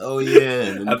 Oh yeah,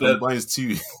 and then And he then- combines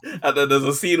two. And then there's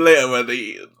a scene later where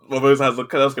Barbosa has the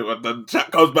telescope and then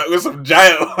Jack comes back with some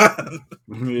giant one.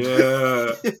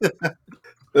 Yeah.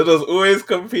 They're just always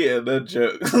competing, they're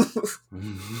jokes.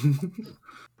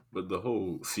 But the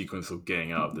whole sequence of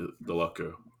getting out of the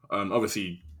locker,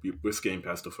 obviously we're skating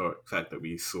past the fact that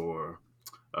we saw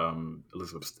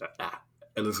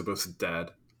Elizabeth's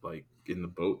dad like in the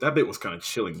boat. That bit was kind of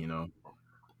chilling, Yeah.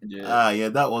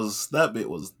 That bit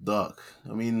was dark.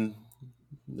 I mean,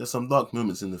 there's some dark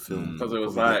moments in the film. Because it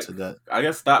was We'll probably like, get to that. I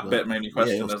guess that But, bit made me yeah,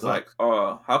 question. it was It's dark. like,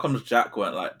 oh, how comes Jack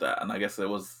weren't like that? And I guess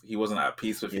he wasn't at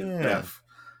peace with his Yeah. death.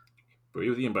 But he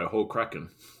was eaten by a whole kraken.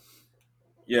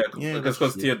 Yeah, Yeah, because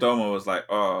Teodoma was like,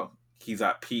 oh, he's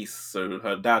at peace. So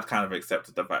her dad kind of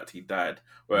accepted the fact he died,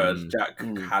 whereas Jack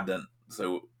hadn't.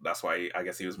 So that's why I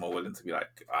guess he was more willing to be like,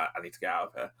 I need to get out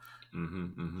of here.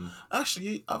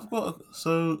 Actually,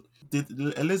 So, did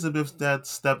Elizabeth's dad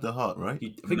stab the heart, right?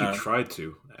 I think No. he tried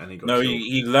to, and he got No, killed.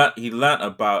 he learnt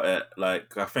about it.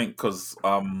 Like, I think because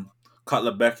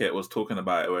Cutler Beckett was talking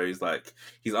about it, where he's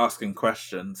asking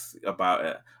questions about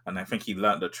it, and I think he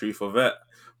learnt the truth of it,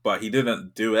 but he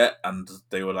didn't do it. And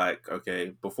they were like,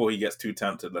 okay, before he gets too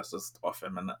tempted, let's just off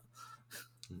him. And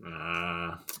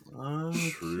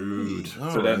Shrewd.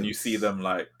 so then you see them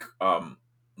like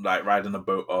riding a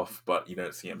boat off, but you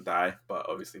don't see him die. But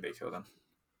obviously they killed him.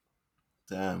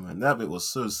 Damn, man, that bit was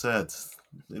so sad.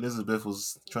 Elizabeth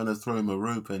was trying to throw him a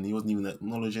rope, and he wasn't even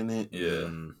acknowledging it. Yeah.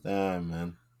 Damn,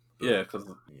 man. Yeah, because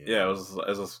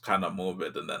it was kind of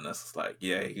morbid, and then it's just like,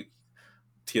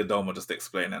 Teodoma just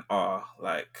explaining,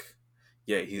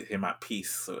 him at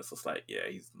peace, so it's just like,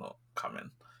 he's not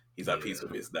coming. He's at peace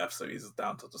with his death, so he's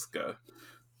down to just go.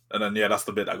 And then that's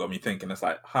the bit that got me thinking. It's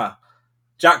like,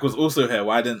 Jack was also here.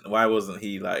 Why wasn't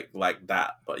he like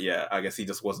that? But I guess he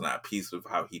just wasn't at peace with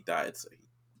how he died. So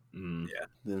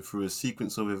Then through a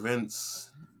sequence of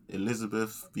events,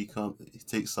 Elizabeth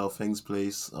takes Southeng's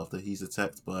place after he's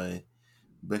attacked by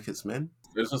Beckett's men.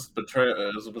 it was just betrayal.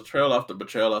 It was betrayal after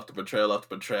betrayal after betrayal after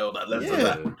betrayal that led to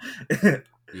Yeah. that.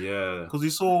 Yeah. Because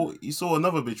you saw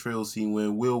another betrayal scene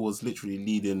where Will was literally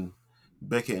leading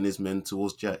Beckett and his men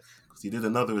towards Jack. Because he did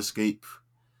another escape,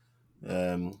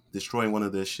 destroying one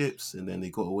of their ships, and then they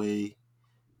got away.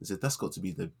 He said, that's got to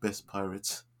be the best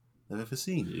pirates I've ever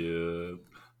seen. Yeah.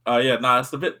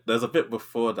 There's a bit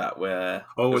before that where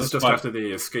It's just after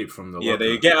they escape from the locker.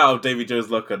 they get out of Davy Jones'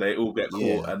 locker, they all get caught,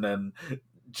 Yeah. and then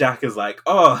Jack is like,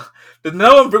 "Oh, did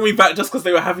no one bring me back just because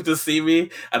they were happy to see me?"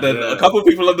 And then a couple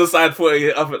people on the side putting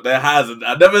it up at their hands, and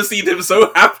I've never seen him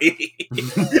so happy.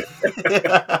 He's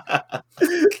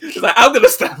like, "I'm gonna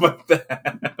stand up there."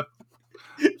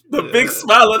 The big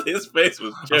smile on his face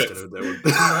was jokes.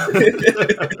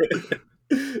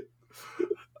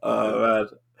 Oh man.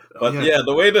 But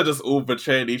the way they're just all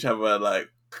betraying each other, like,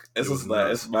 it's just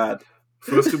like, it's mad.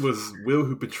 First, it was Will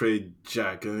who betrayed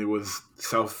Jack, and it was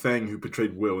Sao Feng who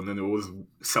betrayed Will, and then it was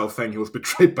Sao Feng who was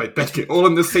betrayed by Beckett, all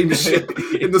on the same ship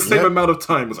in the same amount of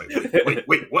time. It was like,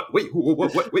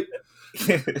 wait.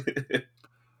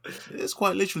 It's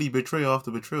quite literally betrayal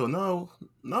after betrayal. Now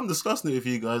I'm discussing it with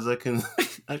you guys. I can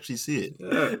actually see it.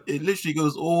 Yeah. It literally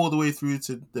goes all the way through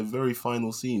to the very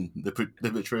final scene, the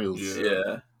betrayals.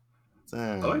 Yeah.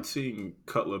 Damn. I liked seeing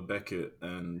Cutler, Beckett,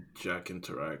 and Jack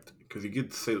interact because you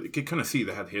could kind of see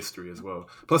they had history as well.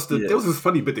 Plus, there was this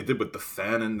funny bit they did with the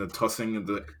fan and the tossing and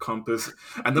the compass,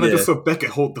 and then I just saw Beckett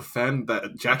hold the fan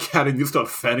that Jack had, and he started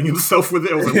fanning himself with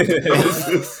it. I was like, what the hell is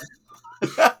this?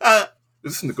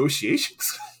 Is this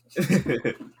negotiations?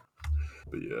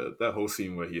 But yeah, that whole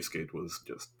scene where he escaped was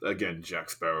just, again, Jack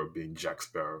Sparrow being Jack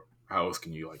Sparrow. How else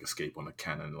can you like escape on a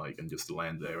cannon and just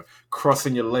land there,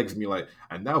 crossing your legs and be like,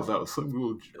 and now that was some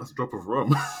little just drop of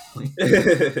rum.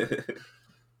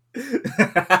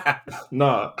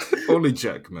 Nah, only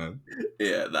Jack, man.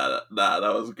 Yeah, that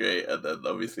was great. And then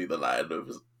obviously the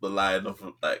line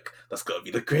of like, that's gotta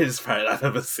be the greatest pirate I've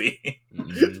ever seen.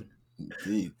 Mhm.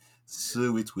 Indeed.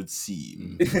 So it would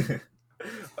seem.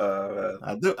 Man.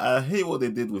 I hate what they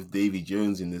did with Davy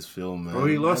Jones in this film, man. Bro,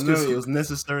 he lost I know his- it was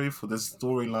necessary for the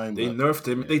storyline. They but nerfed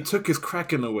him. They took his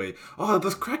Kraken away. Oh,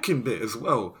 there's Kraken bit as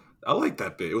well. I like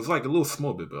that bit. It was like a little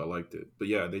small bit, but I liked it. But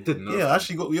yeah, they did nerf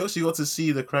him. we actually got to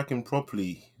see the Kraken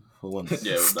properly for once.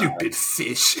 Yeah, Stupid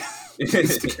fish.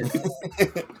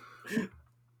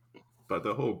 But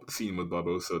the whole scene with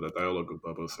Barbosa, the dialogue with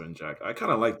Barbosa and Jack, I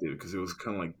kind of liked it because it was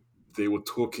kind of like they were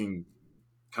talking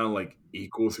kind of like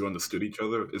equals who understood each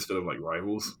other instead of like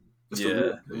rivals. Just a Yeah.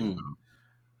 little bit, Mm.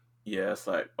 Yeah, it's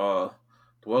like, the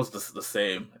world's the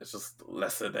same. It's just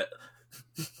less in it.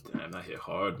 Damn, that hit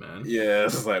hard, man. Yeah,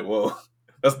 it's just like, whoa,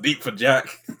 that's deep for Jack.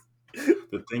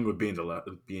 The thing with being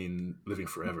living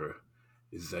forever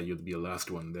is that you'll be the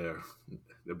last one there.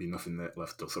 There'll be nothing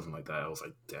left or something like that. I was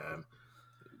like, damn.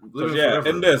 Because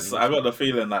in this, I got the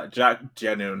feeling that Jack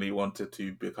genuinely wanted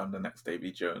to become the next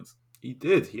Davy Jones. He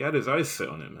did. He had his eyes set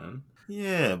on it, man.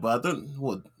 Yeah, but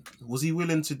was he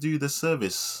willing to do the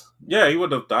service? Yeah, he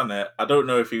would have done it. I don't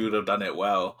know if he would have done it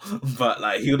well, but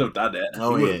like he would have done it.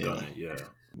 Oh He yeah, would've done it, yeah.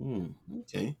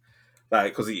 Okay.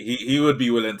 Like, because he would be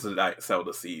willing to like sell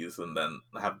the seas and then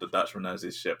have the Dutchman as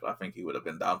his ship. I think he would have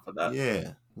been down for that.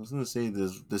 Yeah, I was gonna say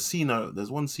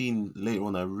there's one scene later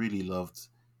on I really loved,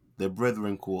 the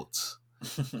Brethren Court.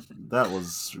 That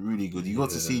was really good. You got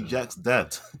to see Yeah. Jack's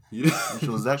dad, Yeah. which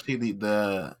was actually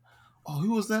the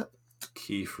who was that?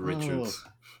 Keith Richards.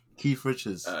 Keith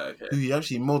Richards, Okay. who he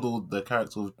actually modelled the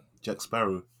character of Jack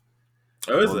Sparrow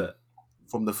Oh, is on- it?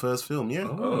 from the first film. Yeah,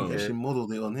 Oh, he okay. actually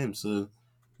modelled it on him. So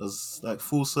it was like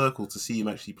full circle to see him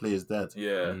actually play his dad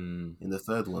Yeah. Mm, in the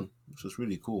third one, which was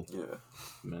really cool. Yeah.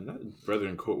 man, that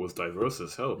Brethren Court was diverse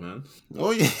as hell, man. Oh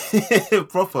yeah,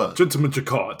 proper. Gentleman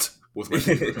Jacquard was my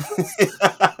favorite.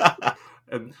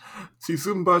 And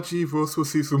Sisumbachi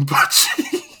versus Sisumbachi.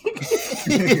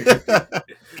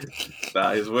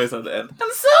 Nah, his voice at the end.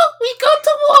 And so we go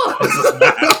to war. It's just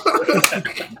mad.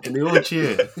 And they all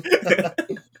cheer.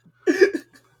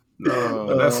 No,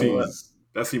 but that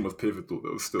scene was pivotal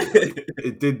though. Still, like,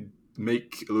 it did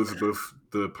make Elizabeth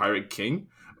the Pirate King.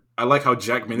 I like how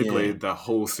Jack manipulated that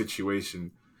whole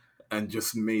situation and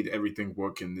just made everything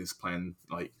work in this plan.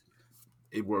 Like,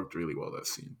 it worked really well, that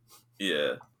scene.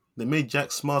 Yeah. They made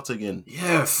Jack smart again.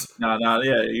 Yes, Nah,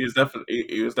 yeah, he was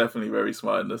definitely very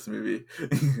smart in this movie.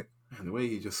 and the way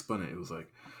he just spun it was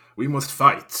like, we must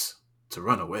fight to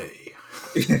run away.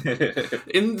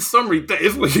 In summary, that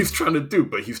is what he's trying to do,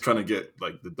 but he's trying to get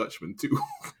like the Dutchman too.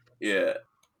 Yeah.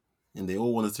 And they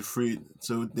all wanted to free.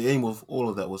 So the aim of all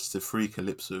of that was to free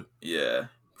Calypso, Yeah.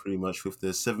 pretty much, with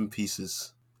the 7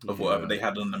 pieces. Of whatever they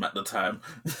had on them at the time.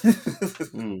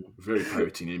 Mm. Very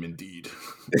piratey name indeed.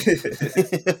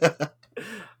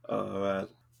 Oh man.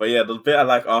 But yeah, the bit I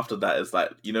like after that is like,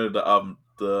 you know,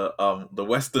 the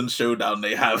Western showdown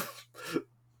they have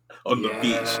on the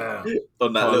beach.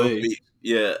 On that little Parlay. beach.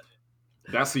 Yeah.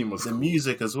 That scene was The cool.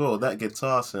 music as well, that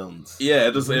guitar sound. Yeah,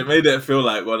 it made it feel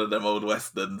like one of them old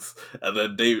westerns. And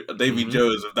then Davy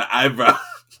Jones with the eyebrow.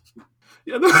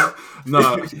 Yeah, there's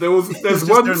Just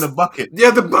one there in the bucket.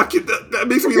 Yeah, the bucket that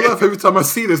makes me laugh every time I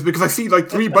see this because I see like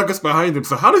 3 buckets behind him.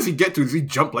 So how does he get to it? Does he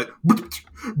jump like?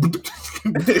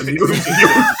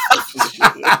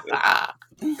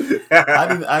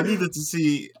 I needed to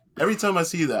see. Every time I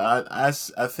see that, I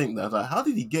think that, like, how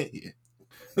did he get here?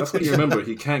 That's what you remember.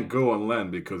 He can't go on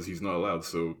land because he's not allowed.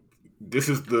 So this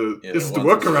is the Yeah, this is the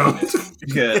once- workaround.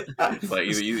 Yeah. Like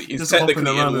he's Just technically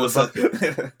hopping around in with a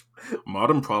water.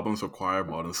 Modern problems require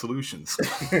modern solutions.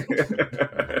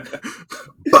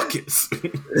 Buckets.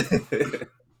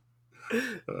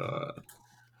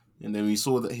 And then we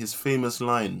saw that his famous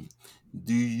line,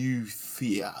 "Do you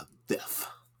fear death?"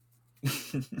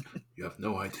 You have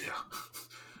no idea.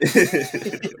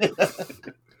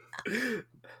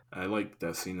 I like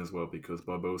that scene as well because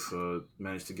Barbosa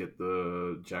managed to get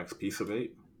the Jack's piece of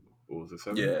 8. What was it,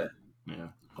 7? Yeah. Yeah.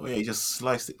 Oh yeah, he just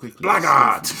sliced it quickly.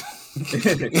 Blackguard! If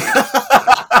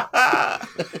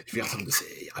you have something to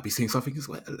say, I'll be saying something as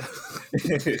well.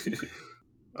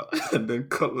 And then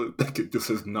Cutler just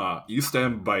says, nah, you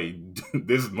stand by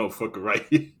this motherfucker right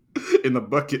here in the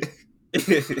bucket.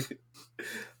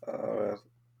 Oh, man.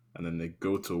 and then they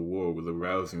go to war with a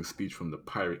rousing speech from the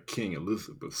pirate king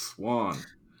Elizabeth Swann.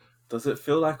 Does it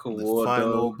feel like a The war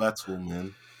final though? battle,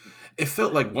 man. It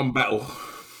felt like one battle.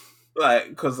 Like,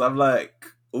 because I'm like,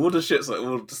 all the ships are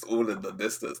all in the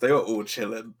distance. They were all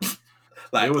chilling.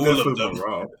 Like, They were all there of for them.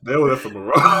 morale. They were there for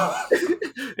morale.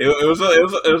 It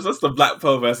was just the Black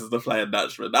Pearl versus the Flying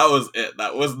Dutchman. That was it.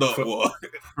 That was not war.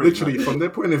 Literally, from their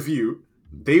point of view,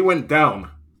 they went down,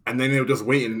 and then they were just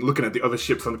waiting, looking at the other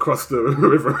ships across the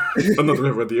river, not the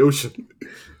river, the ocean,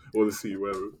 or the sea,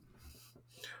 wherever.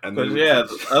 And Because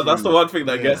then that's the one thing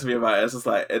that Yeah. gets me about it. It's just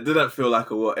like it didn't feel like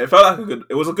a war. It felt like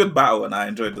it was a good battle, and I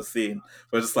enjoyed the scene.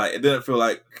 But it's just like it didn't feel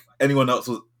like anyone else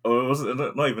was, or it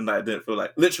wasn't not even that. It didn't feel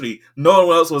like literally no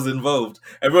one else was involved.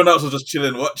 Everyone else was just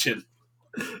chilling, watching.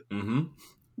 Mm-hmm.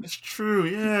 It's true,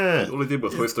 yeah. All they did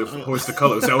was hoist the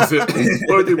colours. That was it.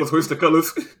 All they did was hoist the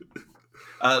colours.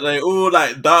 And they all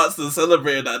like danced and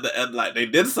celebrated at the end. Like they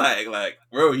did something. Like,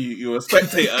 bro, you were a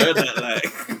spectator, innit? Like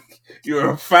you were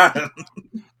a fan.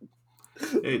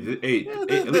 Hey,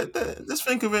 Just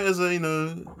think of it as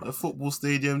a football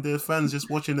stadium. Their fans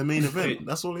just watching the main event. Hey,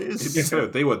 That's all it to be is. fair,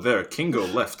 they were there. Kingo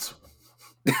left.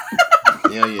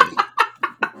 Yeah.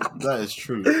 That is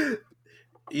true.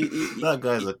 That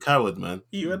guy's a coward, man.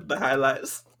 You read the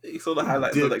highlights. You saw the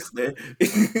highlights Did. the next day.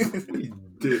 He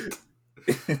did.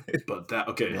 But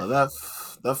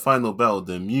that final battle,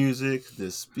 the music, the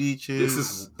speeches. this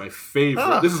is my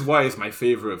favorite. This is why it's my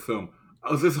favorite film.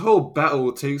 This whole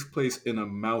battle takes place in a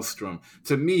maelstrom.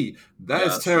 To me, that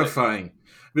is That's terrifying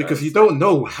because That's you don't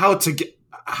know how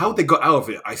they got out of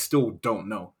it. I still don't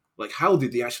know. Like, how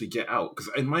did they actually get out?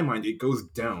 Because in my mind, it goes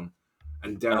down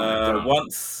and down and down.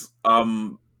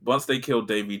 Once they kill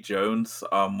Davy Jones,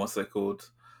 what's it called?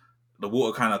 The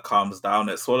water kind of calms down.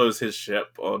 It swallows his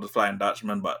ship or the Flying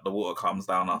Dutchman, but the water calms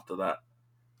down after that.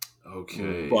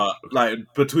 Okay. But like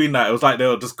between that, it was like they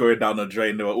were just going down the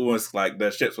drain. They were almost like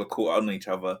their ships were caught on each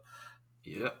other.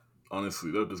 Yeah.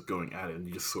 Honestly, they're just going at it, and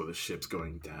you just saw the ships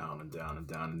going down and down and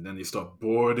down, and then they start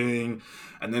boarding,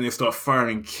 and then they start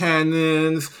firing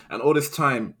cannons, and all this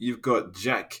time, you've got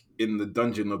Jack in the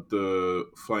dungeon of the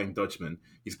Flying Dutchman.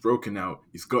 He's broken out,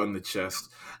 he's got in the chest,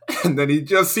 and then he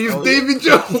just sees Davy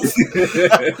Jones.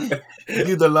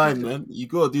 Do the line, man. You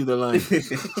gotta do the line.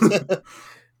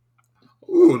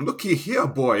 Ooh, looky here,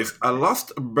 boys. A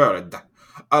lost bird.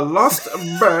 A lost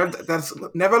bird that's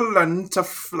never learned to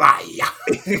fly.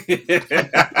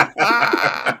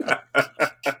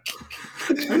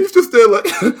 And he's just there like,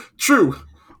 true,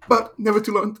 but never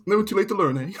too late to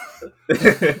learn, eh?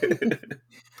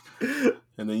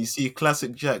 And then you see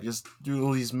classic Jack just doing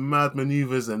all these mad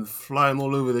maneuvers and flying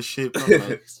all over the ship. I'm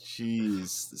like,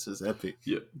 jeez, this is epic.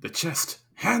 Yeah, the chest.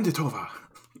 Hand it over.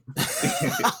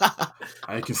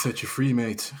 I can set you free,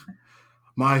 mate.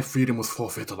 My freedom was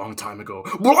forfeit a long time ago.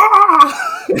 That's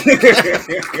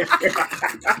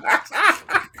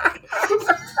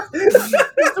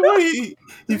the way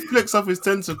he flicks up his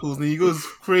tentacles and he goes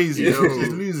crazy. Yo. He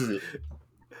just loses it.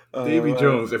 Davy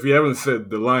Jones, if you haven't said,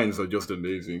 the lines are just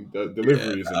amazing. The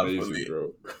delivery is amazing, fully.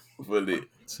 bro. Fully.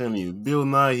 Telling you, Bill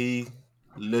Nighy,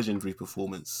 legendary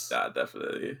performance. Yeah,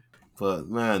 definitely. But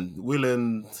man, Will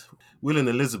and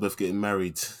Elizabeth getting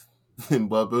married and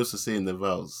Barbossa saying the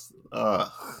vows.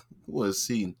 What a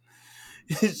scene.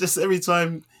 It's just every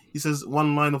time he says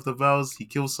one line of the vows, he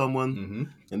kills someone, Mm-hmm.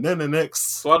 and then the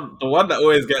next. The one that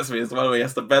always gets me is the one where he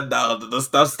has to bend down and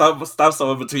stab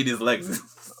someone between his legs.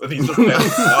 And he's just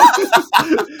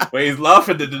where he's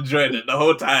laughing and enjoying it the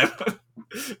whole time.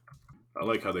 I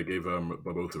like how they gave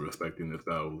Barbosa respect in this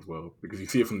battle as well, because you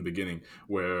see it from the beginning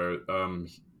where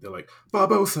they're like,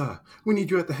 Barbosa, we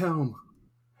need you at the helm.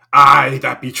 Aye,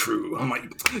 that be true. I'm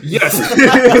like, yes,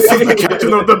 this is the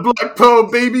captain of the Black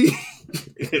Pearl, baby.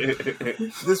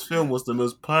 This film was the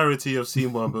most piratey I've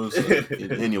seen Barbosa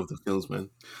in any of the films, man.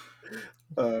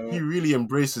 He really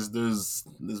embraces those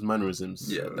mannerisms.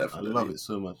 Yeah, definitely. I love it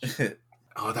so much.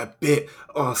 Oh, that bit.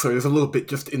 Oh, sorry, there's a little bit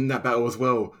just in that battle as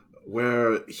well,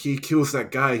 where he kills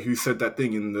that guy who said that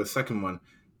thing in the second one.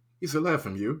 He's a letter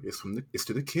from you. It's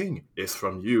to the king. It's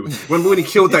from you. When he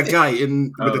killed that guy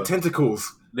with the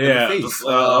tentacles in the face.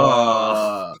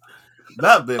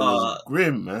 That bit was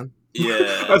grim, man.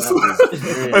 Yeah.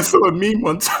 I saw a meme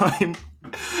one time.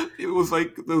 It was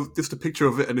like there was just a picture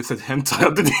of it, and it said hentai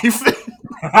underneath it.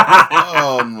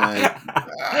 Oh my!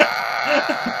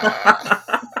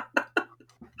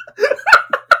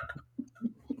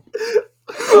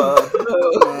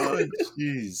 Oh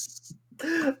jeez!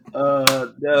 No.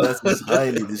 That is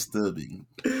highly disturbing.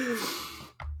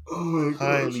 Oh my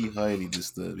gosh. Highly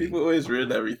disturbing. People always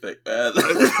ruin everything, man.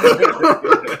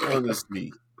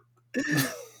 Honestly.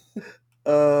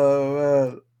 Oh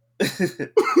man.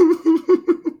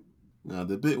 Now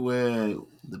the bit where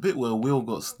Will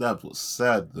got stabbed was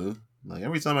sad though. Like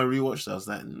every time I rewatched it, I was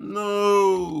like,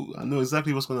 no, I know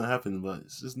exactly what's gonna happen, but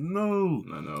it's just no.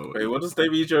 I know. Wait, what does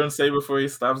Davy Jones say before he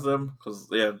stabs them? Because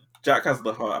Jack has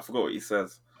the heart. I forgot what he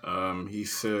says. He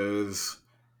says,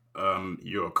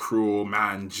 "You're a cruel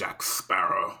man, Jack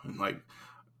Sparrow," and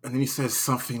then he says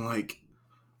something like,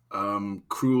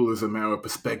 "Cruel is a matter of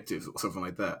perspective," or something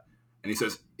like that. And he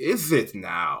says, "Is it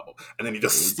now?" And then he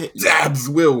just stabs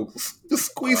Will,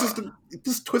 just squeezes,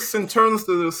 just twists and turns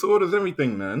the sword and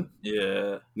everything, man.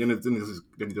 Yeah. Then he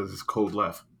does this cold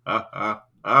laugh. Because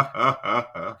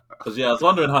I was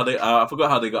wondering how they. I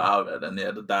forgot how they got out of it. And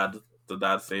the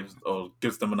dad saves or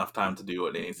gives them enough time to do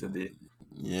what they need to do.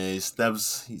 Yeah, he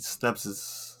stabs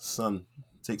his son,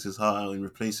 takes his heart out and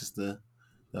replaces the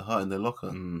heart in the locker.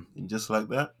 And just like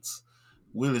that,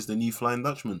 Will is the new Flying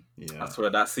Dutchman. Yeah, I swear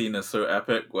that scene is so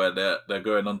epic where they're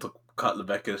going on to cut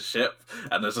Rebecca's ship,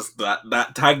 and there's just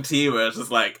that tag team where it's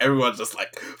just like everyone's just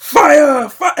like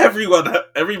fire, everyone,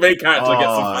 every main character gets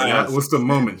some fire. That was the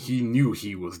moment he knew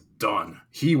he was done.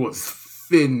 He was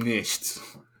finished.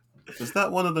 Is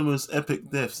that one of the most epic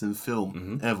deaths in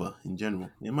film ever in general?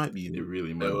 It might be. It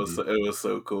really might be. It was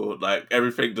so cool. Like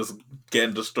everything just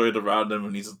getting destroyed around him,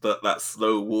 and he's that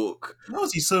slow walk. How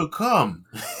was he so calm?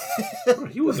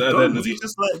 He was done. Was he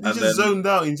just zoned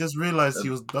out and just realized he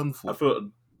was done for? I thought.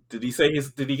 Did he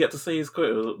get to say his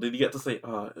quote? Did he get to say,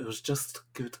 "Oh, it was just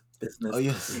good business"? Oh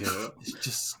yes, it's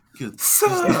just good,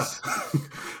 sir.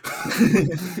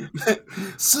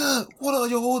 Sir, what are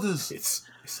your orders? It's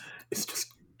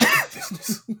just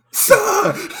business,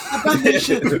 sir.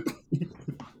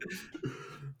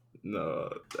 No,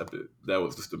 that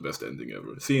was just the best ending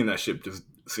ever. Seeing that ship just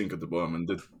sink at the bottom, and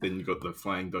then you got the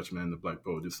Flying Dutchman and the Black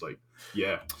Pearl, just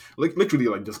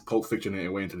literally just Pulp Fiction it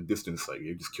away into the distance. Like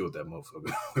you just killed that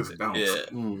motherfucker. It's bounced.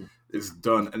 Yeah. It's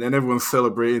done, and then everyone's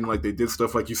celebrating like they did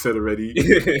stuff like you said already,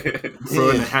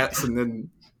 throwing the hats, and then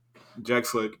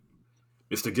Jack's like,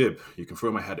 "Mr. Gibb, you can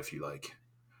throw my hat if you like.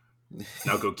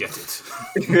 Now go get it."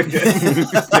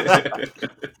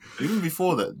 Even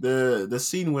before that, the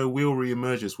scene where Will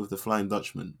reemerges with the Flying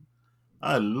Dutchman,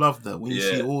 I love that when you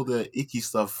see all the icky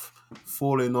stuff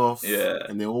falling off,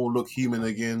 and they all look human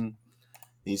again.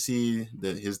 And you see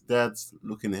that his dad's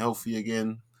looking healthy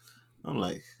again. I'm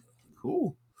like,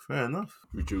 cool, fair enough.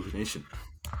 Rejuvenation.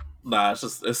 Nah,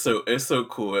 it's so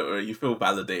cool. You feel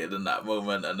validated in that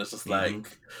moment, and it's just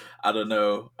like I don't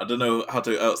know how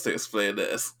else to explain it.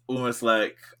 It's almost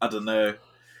like I don't know.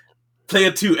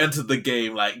 Player 2 entered the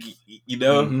game, like you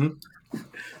know.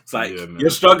 It's like you're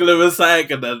struggling with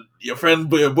something, and then your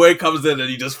boy comes in and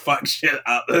he just fucks shit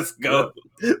up. Let's go.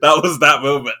 Yeah. That was that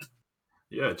moment.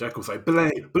 Yeah, Jack was like,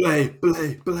 "Belay,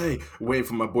 waiting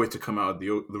for my boy to come out of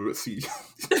the sea."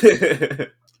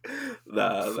 It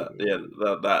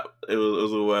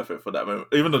was all worth it for that moment.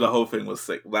 Even though the whole thing was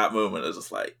sick, that moment is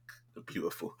just like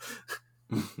beautiful.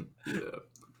 Yeah,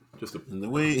 and the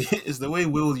way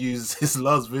Will used his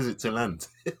last visit to land.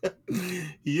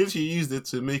 He actually used it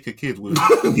to make a kid with.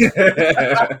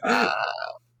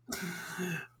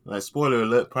 Like spoiler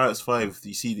alert, Pirates 5.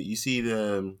 You see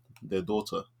their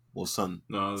daughter or son?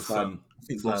 No, the son. I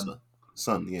think daughter.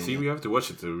 Son. Yeah. See, we have to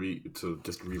watch it to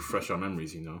just refresh our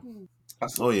memories, you know.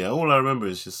 Oh yeah, all I remember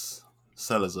is just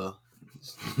Salazar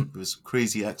with his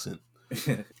crazy accent.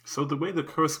 So the way the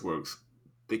curse works,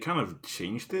 they kind of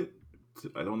changed it.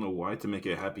 I don't know why, to make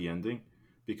it a happy ending,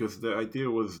 because the idea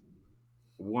was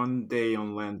 1 day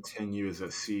on land, 10 years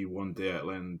at sea, 1 day at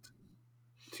land,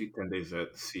 10 days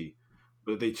at sea.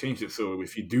 But they changed it so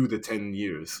if you do the 10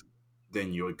 years,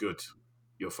 then you're good.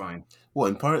 You're fine. What,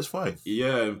 in Pirates 5?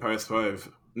 Yeah, in Pirates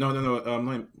 5. No.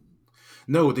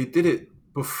 No, they did it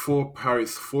before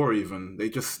Pirates 4 even. They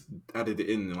just added it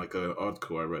in like an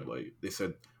article I read. Like they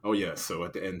said, oh yeah, so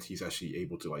at the end he's actually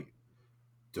able to like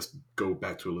just go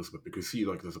back to Elizabeth, because see,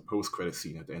 like there's a post-credit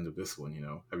scene at the end of this one, you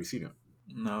know. Have you seen it?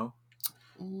 No.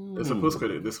 There's a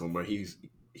post-credit in this one where he's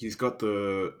got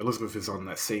Elizabeth is on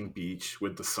that same beach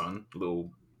with the son,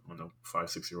 little, I don't know,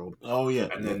 5-6-year-old. Oh yeah.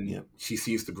 And then she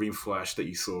sees the green flash that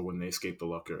you saw when they escaped the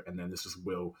locker, and then this is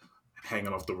Will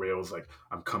hanging off the rails like,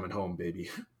 "I'm coming home, baby."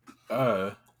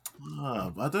 I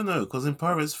don't know, because in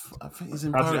Pirates, I think it's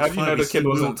in Pirates 5. How do you know the kid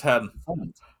wasn't 10?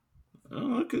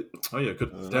 Oh, okay. Oh yeah,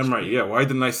 good. Damn right. Yeah. Why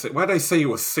did I say he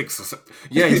was 6 or something?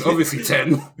 Yeah, he's obviously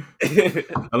 10.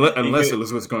 Unless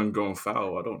Elizabeth's going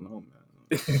foul. I don't know, man.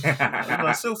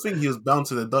 I still think he was bound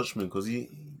to the Dutchman, because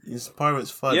he's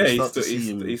Pirates 5. Yeah,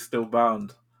 he's still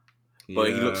bound. But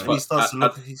he looks. He starts to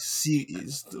look. He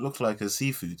looks like a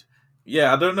seafood.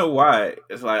 Yeah, I don't know why.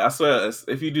 It's like, I swear,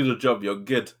 if you do the job, you're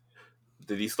good.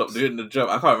 Did he stop doing the job?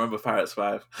 I can't remember Pirates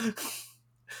 5.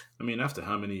 I mean, after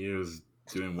how many years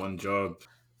doing one job?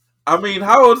 I mean,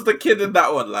 how old's the kid in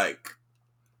that one? Like,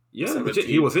 Yeah, legit,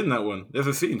 he 17? was in that one. There's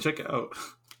a scene. Check it out.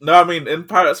 No, I mean, in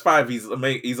Pirates 5, he's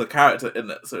a character in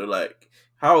it. So, like,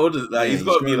 how old is that? Yeah, He's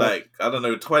got to be, grown up. like, I don't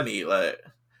know, 20. Like,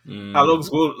 Mm. how long's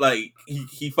like,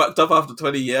 he fucked up after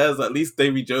 20 years? At least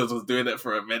Davy Jones was doing it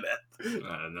for a minute.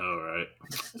 I know, right?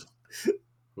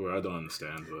 Well, I don't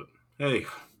understand, but hey,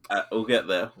 We'll get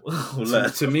there. We'll to,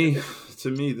 learn. to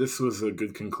me, this was a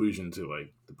good conclusion to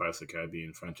like the Pirates of the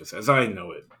Caribbean franchise, as I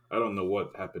know it. I don't know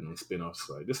what happened in spin-offs.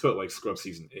 Like this felt like Scrubs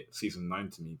season 9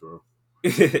 to me, bro.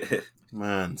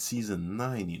 Man, season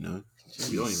 9, you know.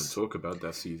 We don't even Jeez. talk about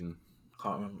that season.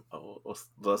 Can't remember.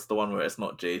 That's the one where it's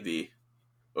not JD.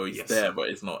 Or he's Yes. there, but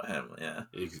it's not him. Yeah.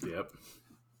 Yep.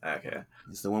 Okay.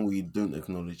 It's the one where you don't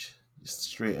acknowledge. Just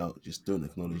straight out, just don't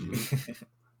acknowledge it.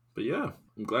 But yeah,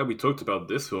 I'm glad we talked about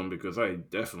this film because I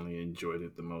definitely enjoyed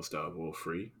it the most out of all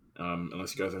three.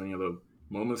 Unless you guys have any other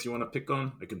moments you want to pick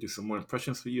on, I can do some more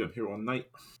impressions for you. I'm here all night.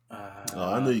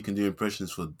 Oh, I know you can do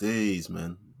impressions for days,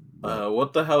 man. But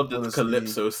What the hell did honestly-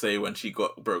 Calypso say when she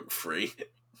broke free?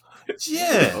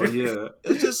 yeah, Oh yeah,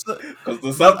 it's just Because the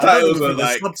I don't subtitles even were think the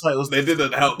like subtitles they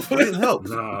didn't help. They didn't help.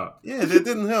 nah. Yeah, they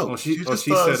didn't help. Oh, she just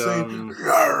said, started saying,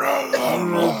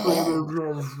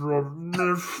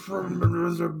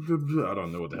 I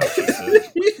don't know what the hell she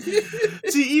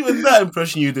said. See, even that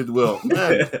impression you did well,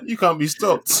 man. You can't be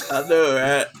stopped. I know,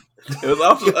 right? It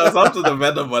was after the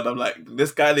Venom one. I'm like,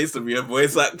 this guy needs to be a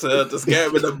voice actor. Just get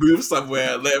him in a booth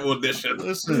somewhere and let him audition.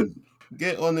 Listen,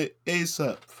 get on it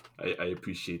ASAP. I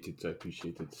appreciate it.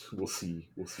 We'll see.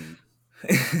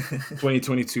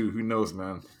 2022. Who knows,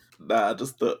 man? Nah,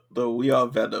 just the We Are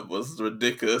Venom was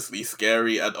ridiculously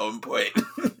scary and on point.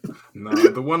 Nah,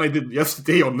 the one I did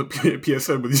yesterday on the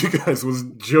PSN with you guys was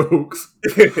jokes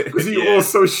because you Yeah. all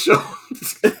so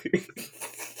shocked.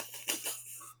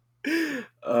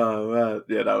 Oh man,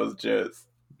 yeah, that was jokes.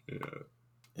 Yeah.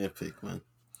 Epic, man.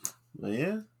 But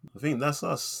yeah, I think that's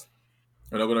us.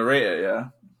 We're not gonna rate it, yeah.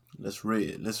 Let's rate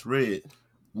it.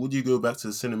 Would you go back to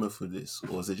the cinema for this?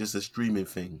 Or is it just a streaming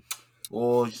thing?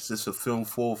 Or is this a film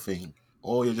 4 thing?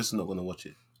 Or you're just not going to watch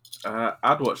it?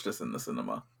 I'd watch this in the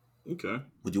cinema. Okay.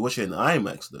 Would you watch it in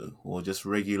IMAX, though? Or just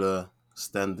regular,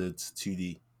 standard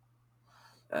 2D?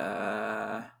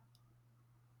 I'd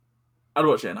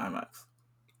watch it in IMAX.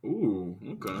 Ooh.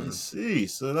 Okay. I see.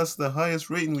 So that's the highest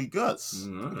rating we got.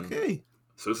 Alright. Okay.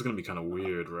 So this is gonna be kind of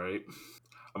weird, right?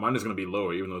 Mine is gonna be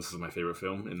lower, even though this is my favorite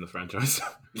film in the franchise.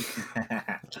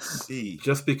 See.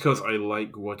 Just because I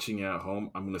like watching it at home,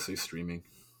 I'm gonna say streaming.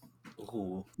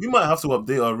 Ooh. We might have to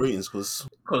update our ratings because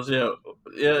Cause yeah,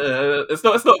 it's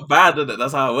not bad, is it?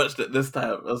 That's how I watched it this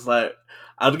time. It's like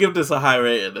I'd give this a high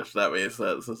rating if that makes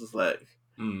sense. It's just like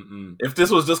if this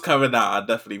was just coming out, I'd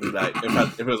definitely be like,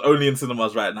 if it was only in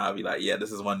cinemas right now, I'd be like, yeah,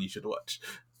 this is one you should watch.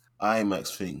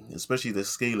 IMAX thing, especially the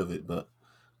scale of it. But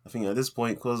I think at this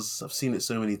point, because I've seen it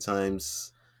so many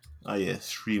times,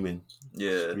 streaming.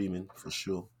 Yeah, Streaming for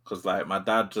sure. because like my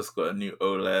dad just got a new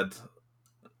OLED,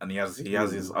 and he has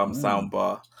his Ooh. sound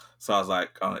bar. So I was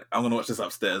like, I'm gonna watch this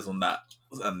upstairs on that,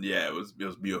 and yeah, it was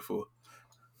beautiful.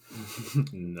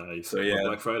 Nice. So, yeah.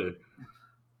 Black Friday.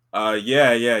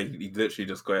 Yeah, he literally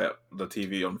just got the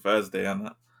TV on Thursday and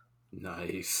that.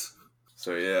 Nice.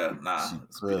 So yeah,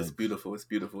 it's Superb. beautiful. It's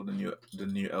beautiful. The new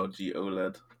LG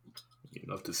OLED. You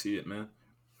love to see it, man.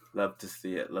 Love to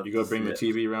see it. You gotta bring the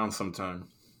TV around sometime.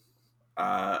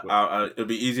 It'll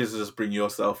be easier to just bring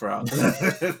yourself around.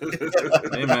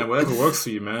 Hey man, whatever works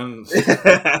for you, man.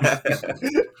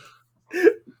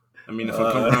 I mean, if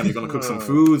I come around, you're gonna cook some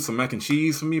food, some mac and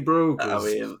cheese for me, bro. I 'Cause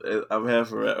mean, I'm here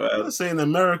for it, man. Let's say in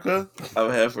America.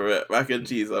 I'm here for it. Mac and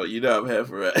cheese, I'm here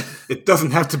for it. it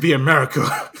doesn't have to be America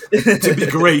to be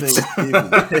great.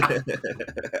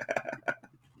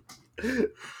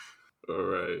 All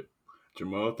right,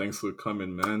 Jamal, thanks for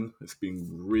coming, man. It's been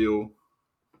real.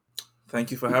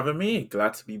 Thank you for having me.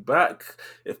 Glad to be back.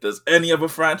 If there's any other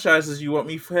franchises you want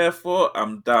me here for,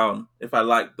 I'm down. If I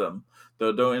like them.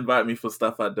 Though don't invite me for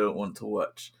stuff I don't want to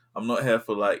watch. I'm not here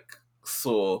for like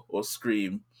Saw or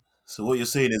Scream. So what you're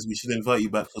saying is we should invite you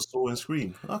back for Saw and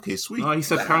Scream. Okay, sweet. No, he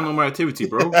said Paranormal Activity,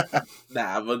 bro.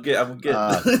 Nah, I'm good.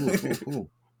 Cool.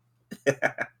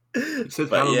 He said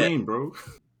But yeah. Halloween, bro.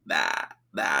 Nah.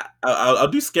 I'll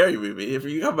do scary movie. If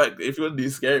you come back, if you want to do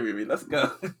scary movie, let's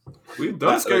go. We've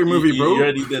done scary movie, bro. You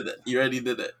already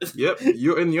did it. Yep,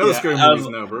 you're in the other Yeah, scary movies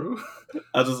now, bro.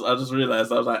 I just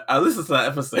realized I was like, I listened to that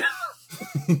episode.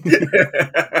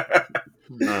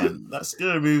 Man, that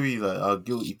scary movie, like our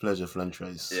guilty pleasure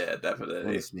franchise. Yeah, definitely.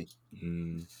 Honestly.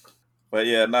 Mm. But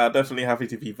yeah, definitely happy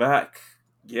to be back.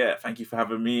 Yeah, thank you for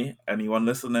having me. Anyone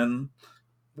listening,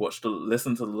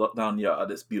 listen to the Lockdown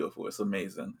Yard. It's beautiful. It's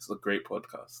amazing. It's a great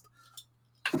podcast.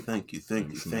 Thank you.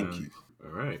 Thanks, man.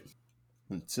 All right.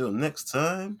 Until next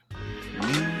time,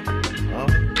 we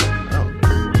are